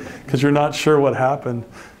work, because you're not sure what happened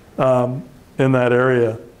in that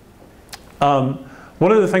area.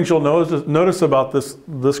 One of the things you'll notice about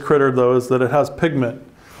this critter, though, is that it has pigment.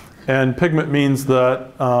 And pigment means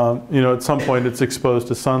that at some point it's exposed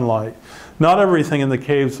to sunlight. Not everything in the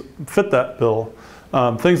caves fit that bill.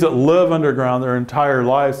 Things that live underground their entire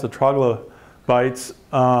lives, the troglobites,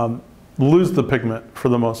 lose the pigment for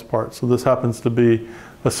the most part. So this happens to be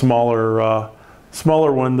a smaller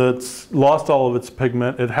one that's lost all of its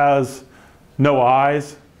pigment. It has no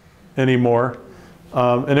eyes anymore,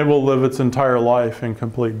 and it will live its entire life in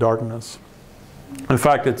complete darkness. In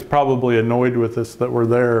fact, it's probably annoyed with us that we're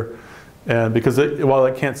there, and because while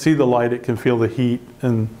it can't see the light, it can feel the heat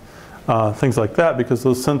and things like that, because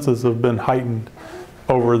those senses have been heightened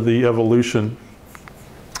over the evolution.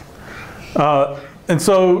 And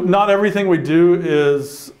so not everything we do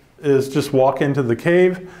is just walk into the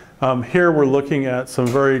cave. Here we're looking at some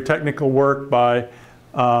very technical work by,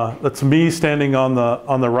 that's me standing on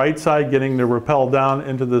the right side, getting to rappel down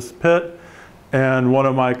into this pit. And one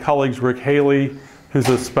of my colleagues, Rick Haley, who's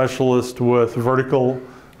a specialist with vertical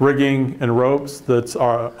rigging and ropes, that's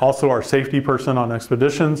also our safety person on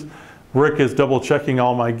expeditions. Rick is double checking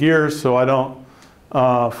all my gears so I don't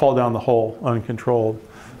fall down the hole uncontrolled.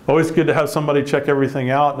 Always good to have somebody check everything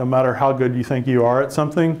out, no matter how good you think you are at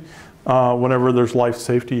something, whenever there's life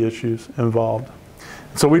safety issues involved.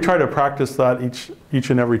 So we try to practice that each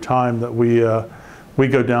and every time that we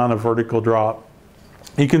go down a vertical drop.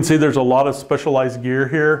 You can see there's a lot of specialized gear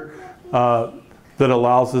here that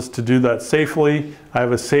allows us to do that safely. I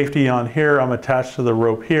have a safety on here. I'm attached to the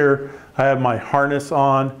rope here. I have my harness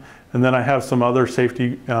on, and then I have some other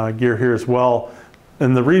safety gear here as well.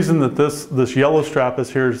 And the reason that this yellow strap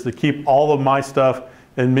is here is to keep all of my stuff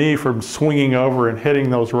and me from swinging over and hitting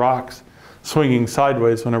those rocks, swinging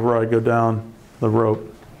sideways whenever I go down the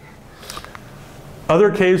rope. Other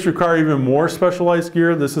caves require even more specialized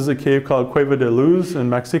gear. This is a cave called Cueva de Luz in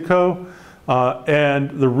Mexico. And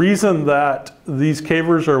the reason that these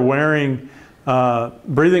cavers are wearing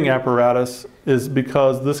breathing apparatus is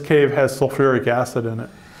because this cave has sulfuric acid in it.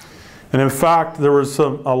 And in fact, there was a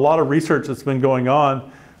lot of research that's been going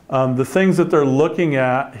on. The things that they're looking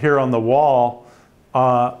at here on the wall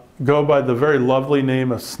go by the very lovely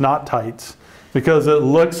name of snottites, because it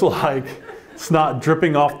looks like snot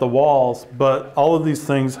dripping off the walls, but all of these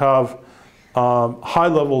things have high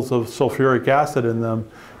levels of sulfuric acid in them,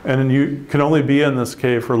 and you can only be in this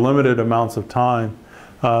cave for limited amounts of time.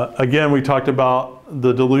 Again, we talked about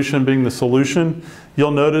the dilution being the solution.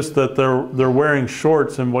 You'll notice that they're wearing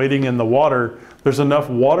shorts and wading in the water. There's enough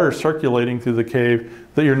water circulating through the cave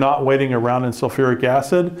that you're not wading around in sulfuric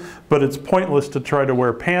acid, but it's pointless to try to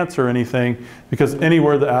wear pants or anything, because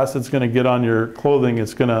anywhere the acid's going to get on your clothing,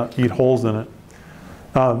 it's going to eat holes in it.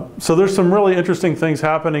 So there's some really interesting things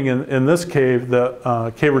happening in this cave that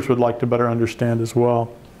cavers would like to better understand as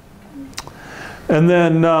well. And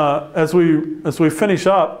then as we finish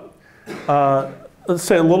up, let's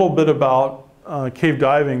say a little bit about cave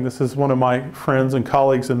diving. This is one of my friends and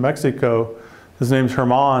colleagues in Mexico. His name's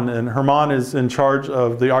Herman, and Herman is in charge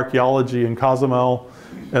of the archaeology in Cozumel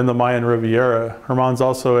and the Mayan Riviera. Herman's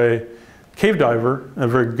also a cave diver, a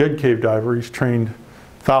very good cave diver. He's trained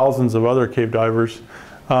thousands of other cave divers,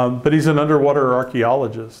 but he's an underwater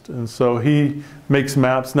archaeologist. And so he makes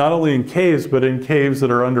maps not only in caves, but in caves that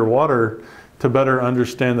are underwater to better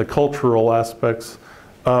understand the cultural aspects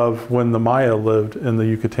of when the Maya lived in the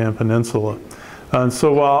Yucatan Peninsula. And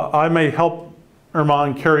so while I may help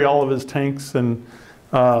Herman carry all of his tanks and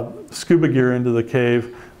scuba gear into the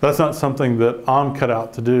cave, that's not something that I'm cut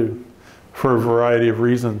out to do for a variety of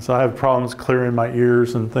reasons. I have problems clearing my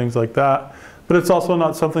ears and things like that. but it's also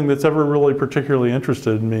not something that's ever really particularly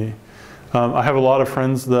interested in me. I have a lot of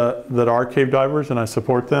friends that are cave divers, and I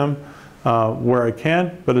support them where I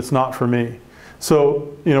can, but it's not for me.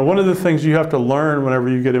 So, you know, one of the things you have to learn whenever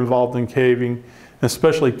you get involved in caving,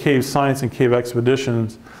 especially cave science and cave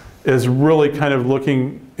expeditions, is really kind of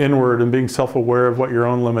looking inward and being self-aware of what your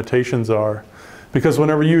own limitations are. Because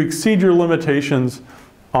whenever you exceed your limitations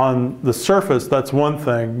on the surface, that's one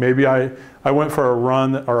thing. Maybe I went for a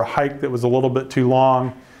run or a hike that was a little bit too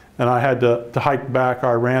long, and I had to hike back, or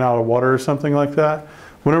I ran out of water or something like that.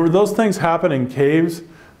 Whenever those things happen in caves,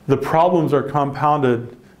 the problems are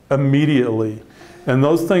compounded immediately. And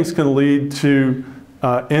those things can lead to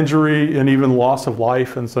injury and even loss of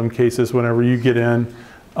life in some cases whenever you get in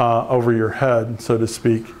over your head, so to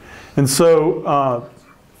speak. And so,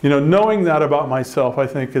 you know, knowing that about myself, I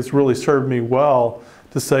think has really served me well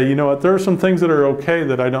to say, you know what, there are some things that are okay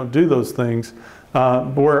that I don't do those things,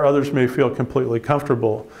 where others may feel completely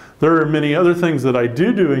comfortable. There are many other things that I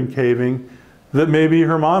do in caving that maybe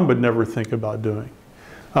her mom would never think about doing.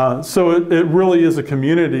 So it really is a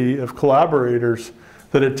community of collaborators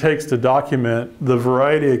that it takes to document the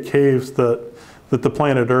variety of caves that the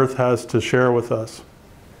planet Earth has to share with us.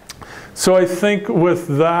 So I think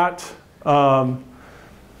with that,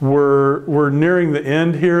 we're nearing the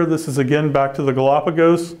end here. This is again back to the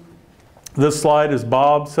Galapagos. This slide is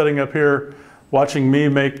Bob sitting up here watching me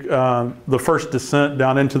make the first descent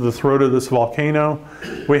down into the throat of this volcano.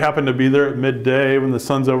 We happen to be there at midday when the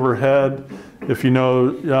sun's overhead. If you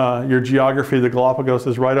know your geography, the Galapagos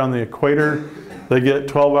is right on the equator. They get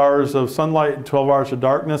 12 hours of sunlight and 12 hours of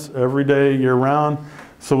darkness every day year round.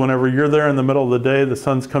 So whenever you're there in the middle of the day, the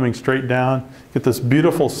sun's coming straight down. Get this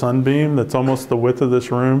beautiful sunbeam that's almost the width of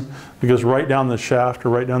this room. It goes right down the shaft or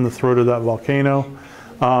right down the throat of that volcano.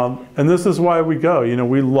 And this is why we go. You know,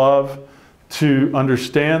 we love to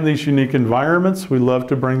understand these unique environments. We love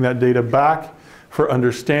to bring that data back for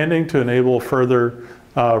understanding, to enable further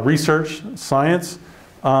research, science,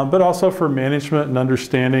 but also for management and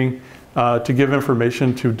understanding, to give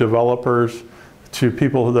information to developers, to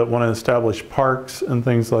people that want to establish parks and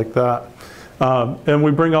things like that. And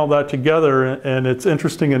we bring all that together, and it's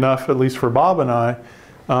interesting enough, at least for Bob and I,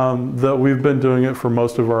 that we've been doing it for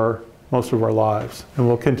most of our lives, and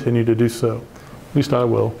we'll continue to do so. At least I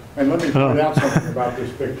will. And let me point out something about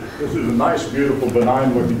this picture. This is a nice, beautiful,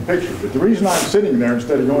 benign-looking picture. But the reason I'm sitting there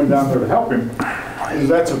instead of going down there to help him is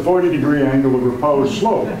that's a 40-degree angle of repose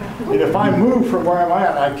slope. And if I move from where I'm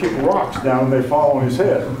at, I kick rocks down and they fall on his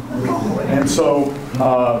head. And so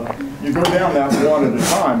you go down that one at a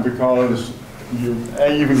time because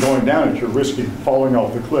even going down it, you're risking falling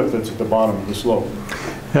off the cliff that's at the bottom of the slope.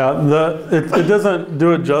 Yeah, it doesn't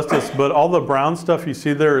do it justice, but all the brown stuff you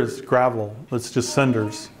see there is gravel. It's just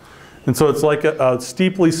cinders. And so it's like a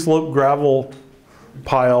steeply sloped gravel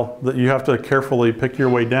pile that you have to carefully pick your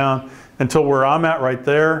way down until where I'm at right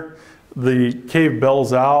there, the cave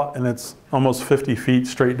bells out and it's almost 50 feet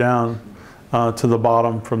straight down to the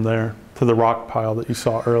bottom from there, to the rock pile that you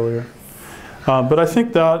saw earlier. But I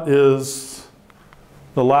think that is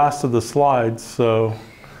the last of the slides. So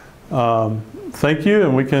thank you,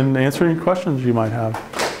 and we can answer any questions you might have.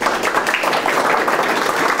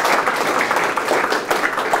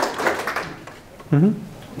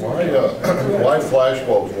 Why flash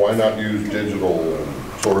bulbs? Why not use digital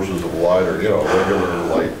sources of light or, you know, regular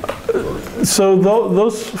light? So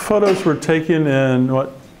those photos were taken in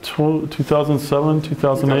what, 2007,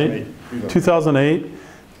 2008? 2008.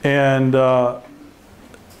 And the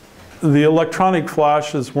electronic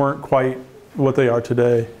flashes weren't quite what they are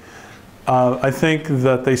today. I think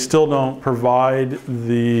that they still don't provide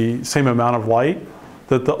the same amount of light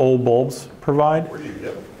that the old bulbs provide. Where do you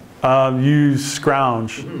get them? You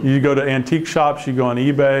scrounge. You go to antique shops, you go on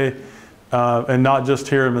eBay, and not just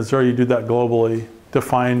here in Missouri, you do that globally to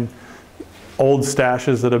find old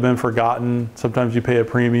stashes that have been forgotten. Sometimes you pay a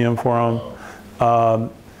premium for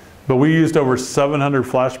them. But we used over 700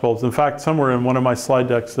 flash bulbs. In fact, somewhere in one of my slide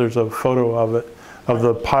decks, there's a photo of it, of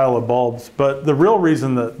the pile of bulbs. But the real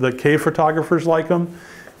reason that cave photographers like them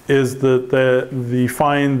is that they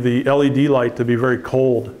find the LED light to be very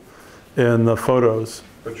cold in the photos.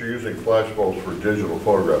 But you're using flash bulbs for digital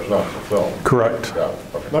photographs, not for film. Correct. Yeah,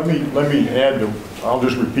 okay. Let me add to, I'll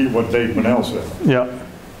just repeat what Dave Bunnell said. Yeah.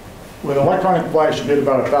 With an electronic flash, you get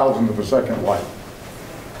about 1,000th of a second light.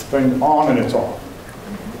 Thing on and it's off.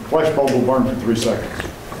 Flash bulb will burn for 3 seconds.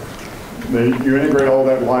 You integrate all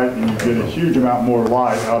that light and you get a huge amount more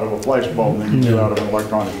light out of a flash bulb than you do out of an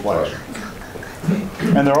electronic flash.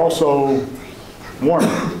 And they're also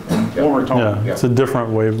warmer tone. Yeah, it's a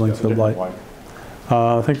different wavelength of light.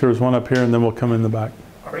 I think there was one up here and then we'll come in the back.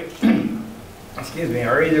 All right. Excuse me,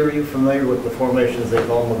 are either of you familiar with the formations they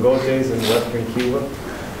call mogotes in western Cuba?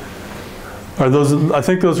 Are those, I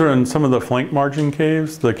think those are in some of the flank margin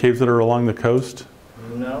caves, the caves that are along the coast?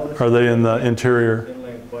 No. Are they in the interior?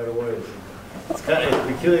 Inland quite a ways. It's kind of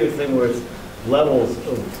a peculiar thing where it's levels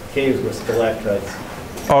of caves with stalactites.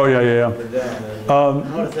 Oh, yeah, yeah, Up yeah. and down. And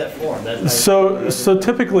how does that form? That's So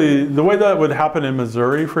typically, the way that would happen in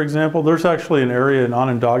Missouri, for example, there's actually an area in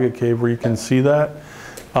Onondaga Cave where you can see that.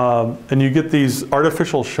 And you get these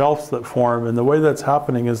artificial shelves that form, and the way that's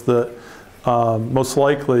happening is that most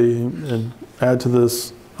likely, and add to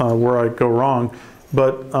this where I go wrong,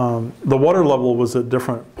 but the water level was at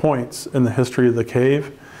different points in the history of the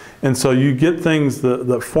cave. And so you get things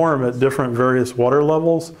that form at different various water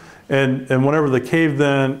levels. And whenever the cave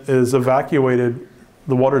then is evacuated,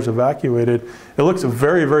 the water's evacuated, it looks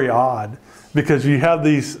very, very odd because you have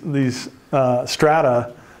these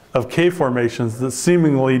strata of cave formations that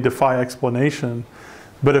seemingly defy explanation.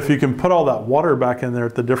 But if you can put all that water back in there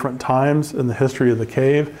at the different times in the history of the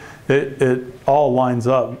cave, it all lines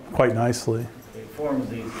up quite nicely. It forms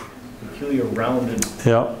these peculiar rounded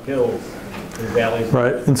Yep. hills and valleys.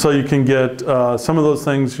 Right, and so you can get some of those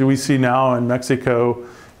things we see now in Mexico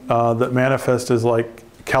that manifest as like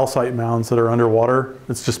calcite mounds that are underwater.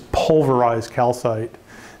 It's just pulverized calcite.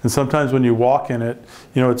 And sometimes when you walk in it,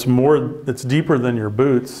 you know, it's deeper than your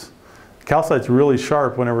boots. Calcite's really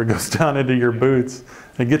sharp whenever it goes down into your boots.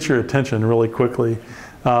 It gets your attention really quickly.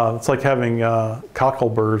 It's like having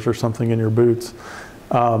cockleburs or something in your boots.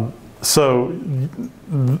 So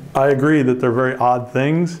I agree that they're very odd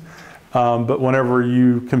things, but whenever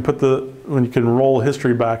you can when you can roll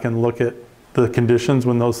history back and look at the conditions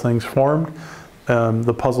when those things formed,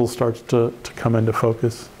 the puzzle starts to come into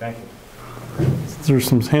focus. Thank you. There's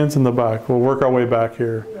some hands in the back. We'll work our way back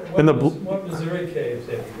here. What Missouri caves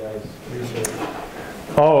have you guys researched?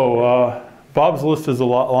 Oh, Bob's list is a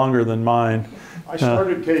lot longer than mine. I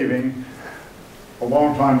started caving a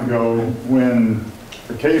long time ago when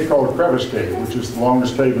a cave called Crevice Cave, which is the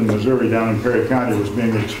longest cave in Missouri down in Perry County, was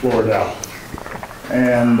being explored out.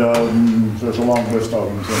 And there's a long list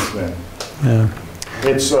of them since then. Yeah.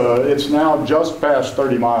 It's now just past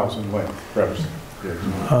 30 miles in length, Crevice.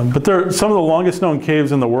 But some of the longest known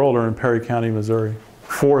caves in the world are in Perry County, Missouri.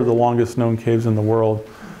 4 of the longest known caves in the world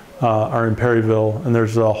are in Perryville, and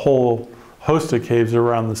there's a whole host of caves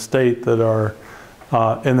around the state that are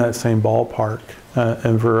in that same ballpark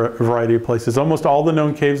in a variety of places. Almost all the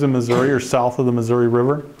known caves in Missouri are south of the Missouri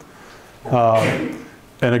River, and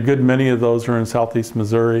a good many of those are in southeast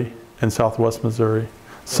Missouri and southwest Missouri.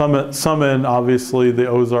 Some in obviously the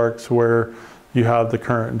Ozarks where you have the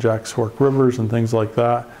current and Jack's Fork rivers and things like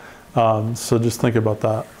that. So just think about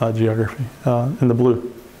that geography in the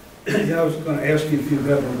blue. Yeah, I was going to ask you if you've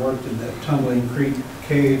ever worked in that Tumbling Creek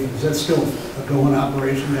Cave. Is that still a going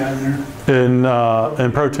operation down there?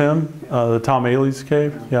 In Pro Tem, the Tom Ailey's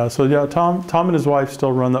cave. Yeah, so yeah, Tom and his wife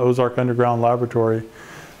still run the Ozark Underground Laboratory.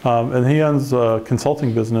 And he owns a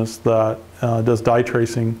consulting business that does dye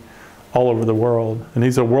tracing all over the world. And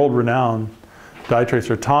he's a world-renowned dye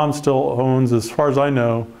tracer. Tom still owns, as far as I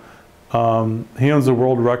know, he owns the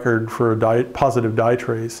world record for a positive dye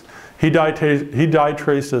trace. He dye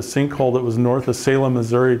traced a sinkhole that was north of Salem,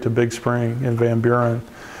 Missouri to Big Spring in Van Buren,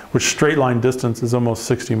 which straight line distance is almost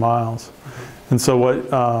 60 miles. And so what,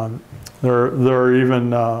 there are even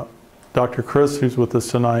Dr. Chris, who's with us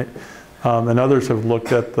tonight, and others have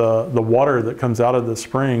looked at the water that comes out of the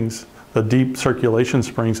springs, the deep circulation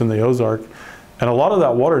springs in the Ozark. And a lot of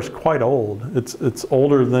that water is quite old. It's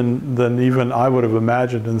older than even I would have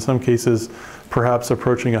imagined, in some cases perhaps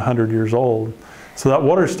approaching 100 years old. So that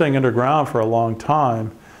water is staying underground for a long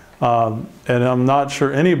time. And I'm not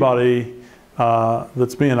sure anybody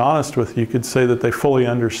that's being honest with you could say that they fully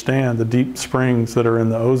understand the deep springs that are in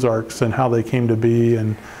the Ozarks and how they came to be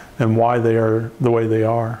and why they are the way they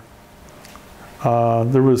are.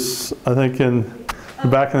 There was, I think, in the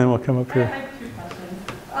back, and then we'll come up here. I have 2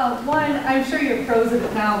 questions. One, I'm sure you're pros at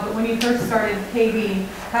it now, but when you first started caving,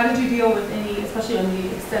 how did you deal with any, especially on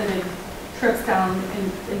the extended trips down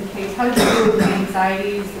in caves, how did you deal with the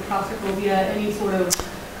anxieties, the claustrophobia, any sort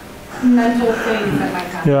of mental things that might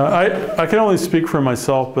happen? Yeah, I can only speak for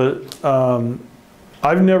myself, but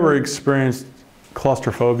I've never experienced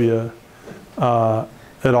claustrophobia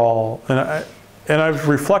at all. And I've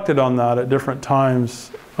reflected on that at different times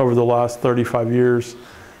over the last 35 years.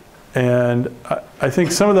 And I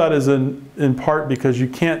think some of that is in part because you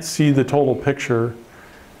can't see the total picture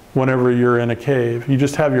whenever you're in a cave. You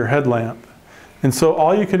just have your headlamp. And so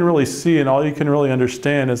all you can really see and all you can really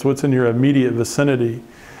understand is what's in your immediate vicinity.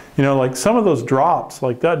 You know, like some of those drops,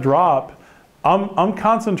 like that drop, I'm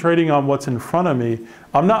concentrating on what's in front of me.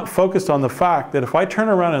 I'm not focused on the fact that if I turn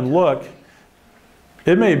around and look,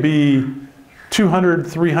 it may be 200,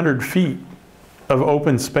 300 feet of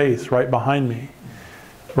open space right behind me,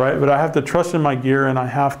 right? But I have to trust in my gear, and I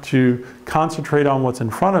have to concentrate on what's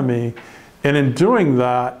in front of me. And in doing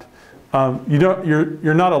that,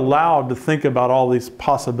 you're not allowed to think about all these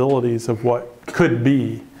possibilities of what could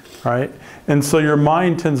be, right? And so your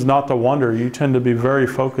mind tends not to wander. You tend to be very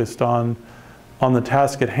focused on the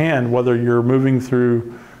task at hand, whether you're moving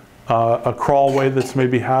through a crawlway that's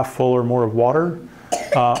maybe half full or more of water,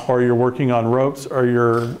 or you're working on ropes, or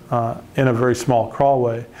you're in a very small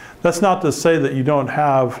crawlway. That's not to say that you don't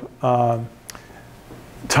have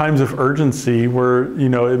times of urgency where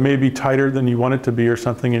it may be tighter than you want it to be or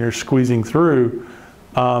something, and you're squeezing through.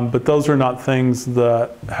 But those are not things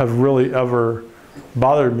that have really ever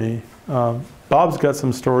bothered me. Bob's got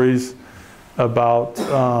some stories about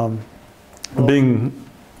being...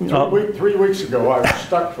 3 weeks ago, I was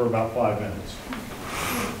stuck for about 5 minutes.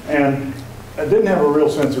 And I didn't have a real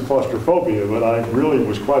sense of claustrophobia, but I really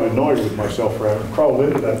was quite annoyed with myself for having crawled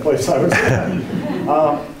into that place I was in.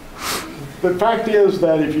 The fact is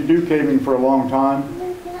that if you do caving for a long time,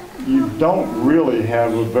 you don't really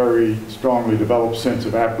have a very strongly developed sense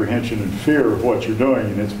of apprehension and fear of what you're doing,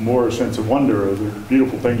 and it's more a sense of wonder of the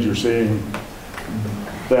beautiful things you're seeing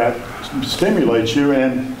that stimulates you,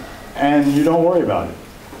 and you don't worry about it.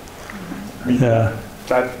 I mean,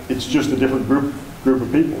 it's just a different group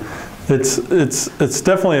of people. It's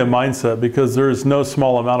definitely a mindset, because there is no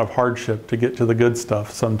small amount of hardship to get to the good stuff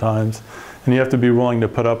sometimes, and you have to be willing to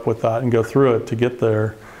put up with that and go through it to get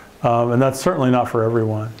there, and that's certainly not for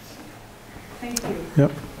everyone. Thank you.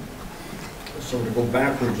 Yep. So to go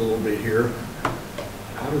backwards a little bit here,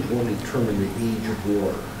 how does one determine the age of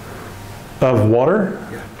water? Of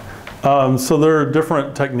water? Yeah. So there are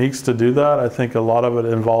different techniques to do that. I think a lot of it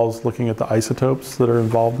involves looking at the isotopes that are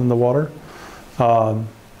involved in the water.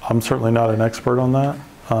 I'm certainly not an expert on that.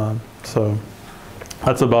 So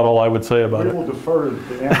that's about all I would say about it. We will defer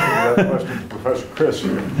the answer to that question to Professor Chris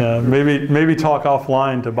here. Yeah, maybe talk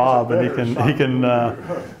offline to Bob, and he can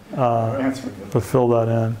fulfill that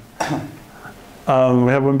in.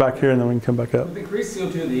 We have one back here, and then we can come back up. With increased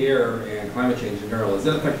CO2 in the air and climate change in general, is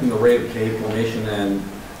that affecting the rate of cave formation and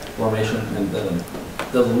the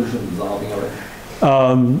dissolution, dissolving of it?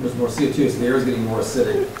 There's more CO2, so the air is getting more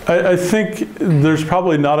acidic. I think there's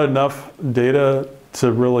probably not enough data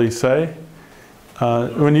to really say.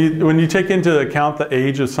 When you take into account the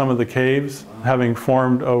age of some of the caves, having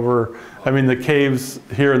formed over, the caves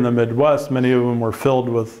here in the Midwest, many of them were filled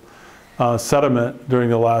with sediment during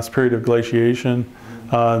the last period of glaciation.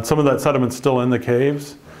 Some of that sediment's still in the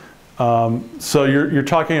caves. So you're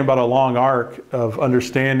talking about a long arc of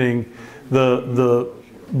understanding the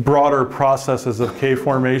broader processes of cave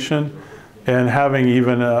formation, and having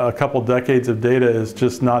even a couple decades of data is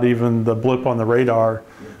just not even the blip on the radar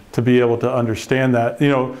to be able to understand that.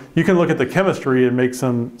 You can look at the chemistry and make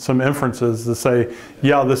some inferences to say,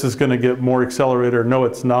 yeah, this is going to get more accelerated, or no,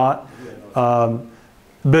 it's not.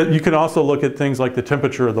 But you can also look at things like the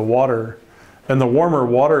temperature of the water. And the warmer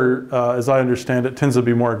water, as I understand it, tends to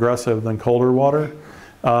be more aggressive than colder water.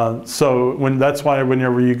 So that's why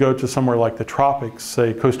whenever you go to somewhere like the tropics,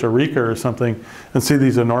 say Costa Rica or something, and see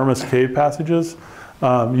these enormous cave passages,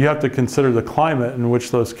 you have to consider the climate in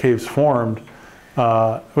which those caves formed,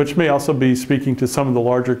 which may also be speaking to some of the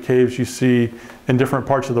larger caves you see in different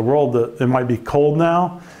parts of the world that it might be cold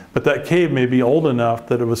now, but that cave may be old enough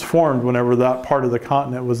that it was formed whenever that part of the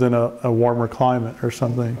continent was in a warmer climate or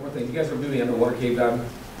something. One more thing, you guys are doing the underwater cave diving?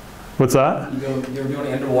 What's that? You're doing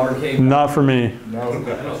the underwater cave? Not for me.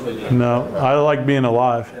 No, I like being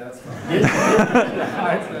alive. Yeah, that's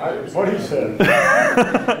fine. What he said.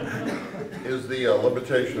 Is the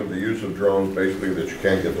limitation of the use of drones basically that you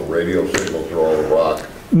can't get the radio signal through all the rock?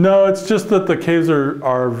 No, it's just that the caves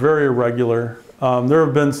are very irregular. There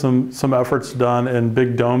have been some efforts done in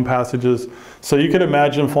big dome passages. So you could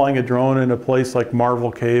imagine flying a drone in a place like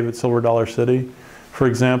Marvel Cave at Silver Dollar City, for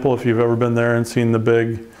example, if you've ever been there and seen the big,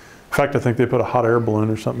 in fact, I think they put a hot air balloon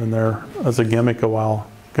or something in there as a gimmick a while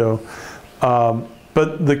ago.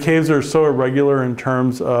 But the caves are so irregular in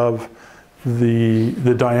terms of the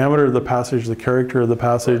diameter of the passage, the character of the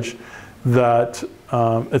passage, that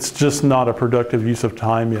it's just not a productive use of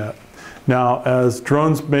time yet. Now, as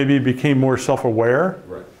drones maybe became more self-aware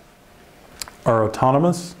or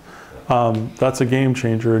autonomous, that's a game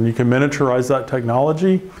changer, and you can miniaturize that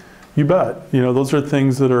technology. You bet. Those are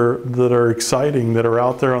things that are exciting, that are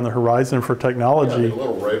out there on the horizon for technology. Yeah,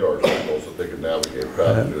 little radar signals that they can navigate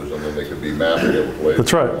passages, and then they could be mapping it with lasers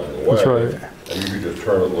That's right. along the way. That's right. And you could just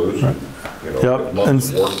turn it loose. Right. You know, Yep. get months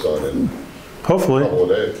of work done in Hopefully, a couple of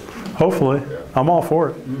days. hopefully. Yeah. I'm all for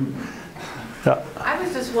it. Yeah. I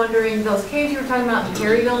was just wondering, those caves you were talking about in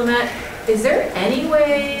Terryville and that, is there any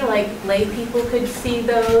way like lay people could see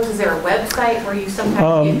those? Is there a website where you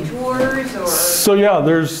sometimes give tours or? So yeah,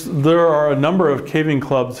 there are a number of caving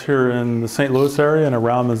clubs here in the St. Louis area and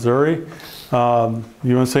around Missouri. You want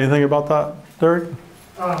to say anything about that, Derek?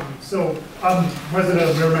 So I'm resident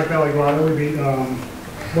of Merrimack Valley Grotto.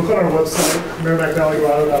 Look on our website,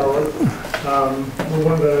 merrimackvalleygrotto.org. We're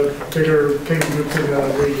one of the bigger caving groups in the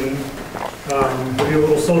region. We do a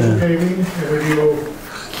little social caving, and we do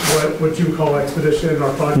what you call expedition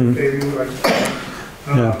or project caving.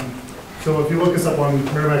 So if you look us up on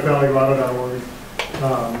merrimackvalleygrotto.org,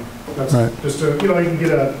 that's Right. just you can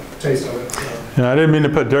get a taste of it. So. Yeah, I didn't mean to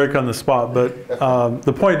put Derek on the spot, but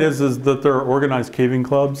the point is that there are organized caving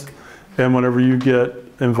clubs, and whenever you get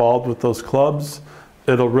involved with those clubs,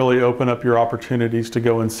 it'll really open up your opportunities to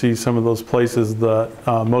go and see some of those places that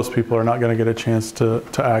most people are not going to get a chance to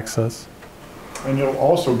access. And you'll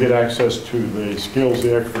also get access to the skills,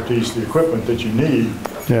 the expertise, the equipment that you need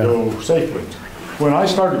to go safely. When I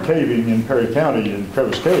started caving in Perry County in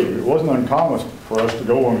Crevice Cave, it wasn't uncommon for us to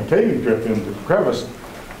go on a caving trip into the crevice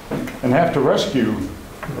and have to rescue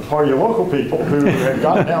a party of local people who had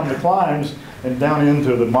gotten down the climbs and down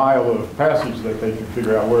into the mile of passage that they could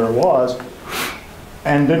figure out where it was,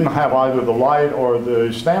 and didn't have either the light or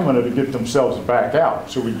the stamina to get themselves back out.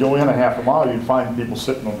 So we'd go in a half a mile, you'd find people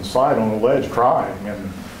sitting on the side on the ledge crying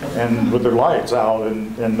and with their lights out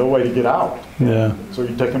and no way to get out. Yeah. So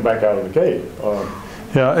you take them back out of the cave.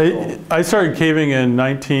 I started caving in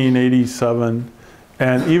 1987,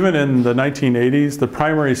 and even in the 1980s, the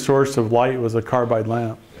primary source of light was a carbide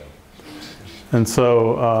lamp. And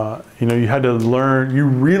so, you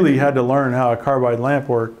really had to learn how a carbide lamp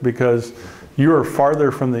worked, because you are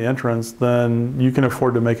farther from the entrance than you can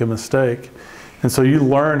afford to make a mistake. And so you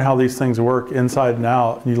learn how these things work inside and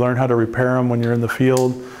out. You learn how to repair them when you're in the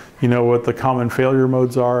field. You know what the common failure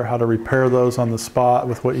modes are, how to repair those on the spot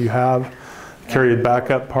with what you have, carry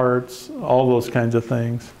backup parts, all those kinds of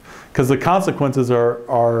things. Because the consequences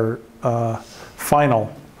are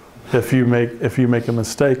final if you make a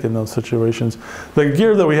mistake in those situations. The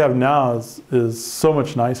gear that we have now is so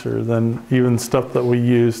much nicer than even stuff that we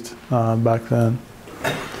used back then.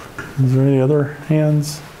 Is there any other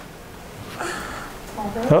hands?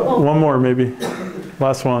 Oh, one more maybe.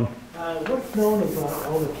 Last one. What's known about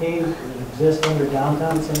all the caves that exist under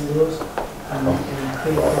downtown St. Louis?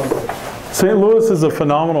 St. Louis is a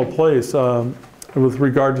phenomenal place with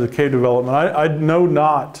regard to the cave development. I know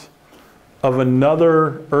not of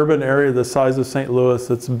another urban area the size of St. Louis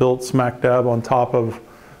that's built smack dab on top of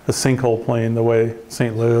a sinkhole plain the way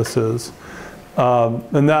St. Louis is.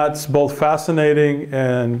 And that's both fascinating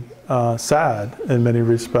and sad in many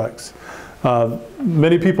respects.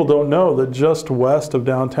 Many people don't know that just west of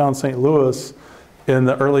downtown St. Louis in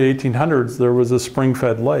the early 1800s there was a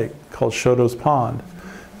spring-fed lake called Choteau's Pond.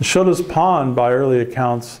 And Choteau's Pond, by early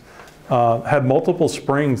accounts, had multiple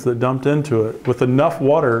springs that dumped into it with enough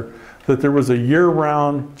water that there was a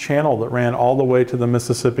year-round channel that ran all the way to the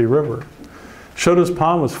Mississippi River. Choteau's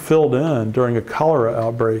Pond was filled in during a cholera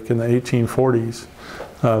outbreak in the 1840s.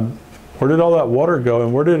 Where did all that water go,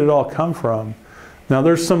 and where did it all come from? Now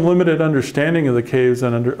there's some limited understanding of the caves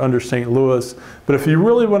under St. Louis, but if you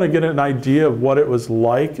really want to get an idea of what it was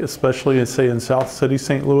like, especially say in South City,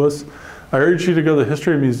 St. Louis, I urge you to go to the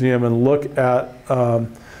History Museum and look at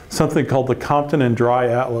something called the Compton and Dry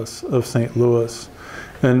Atlas of St. Louis.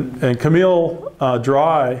 And Camille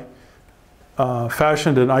Dry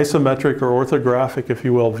fashioned an isometric or orthographic, if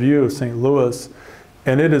you will, view of St. Louis.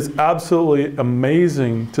 And it is absolutely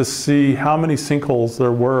amazing to see how many sinkholes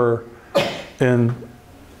there were in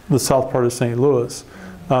the south part of St. Louis.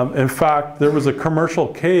 In fact, there was a commercial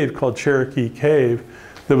cave called Cherokee Cave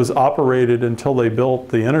that was operated until they built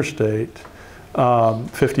the Interstate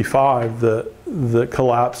 55 that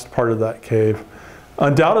collapsed part of that cave.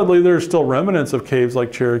 Undoubtedly, there are still remnants of caves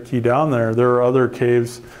like Cherokee down there. There are other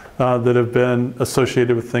caves that have been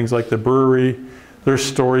associated with things like the brewery. There's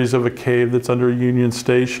stories of a cave that's under Union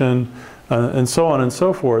Station, and so on and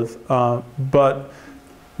so forth. But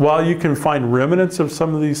while you can find remnants of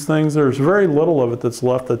some of these things, there's very little of it that's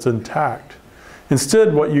left that's intact.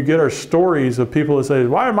 Instead, what you get are stories of people who say,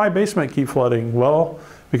 why did my basement keep flooding? Well,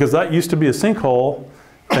 because that used to be a sinkhole,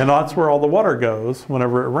 and that's where all the water goes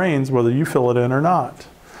whenever it rains, whether you fill it in or not.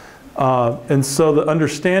 And so the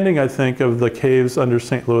understanding, I think, of the caves under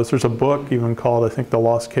St. Louis, there's a book even called, I think, The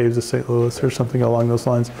Lost Caves of St. Louis or something along those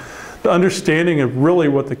lines. The understanding of really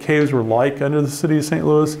what the caves were like under the city of St.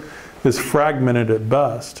 Louis is fragmented at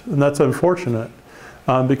best. And that's unfortunate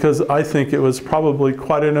because I think it was probably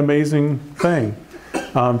quite an amazing thing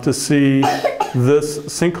to see this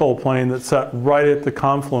sinkhole plain that sat right at the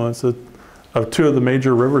confluence of two of the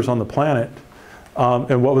major rivers on the planet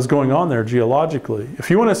and what was going on there geologically. If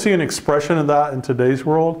you want to see an expression of that in today's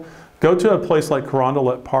world, go to a place like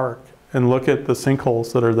Carondelet Park and look at the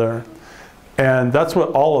sinkholes that are there. And that's what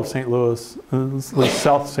all of St. Louis,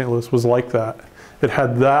 South St. Louis, was like that. It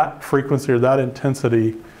had that frequency or that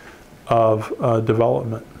intensity of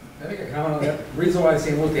development. I think a comment on that. The reason why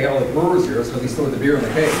St. Louis, they had all the brewers here is because they stored the beer in the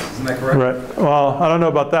caves. Isn't that correct? Right. Well, I don't know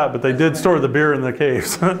about that, but they did store the beer in the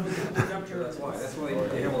caves. That's why. That's why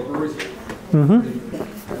they have all the brewers here.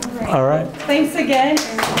 Mm-hmm. All right. Thanks again.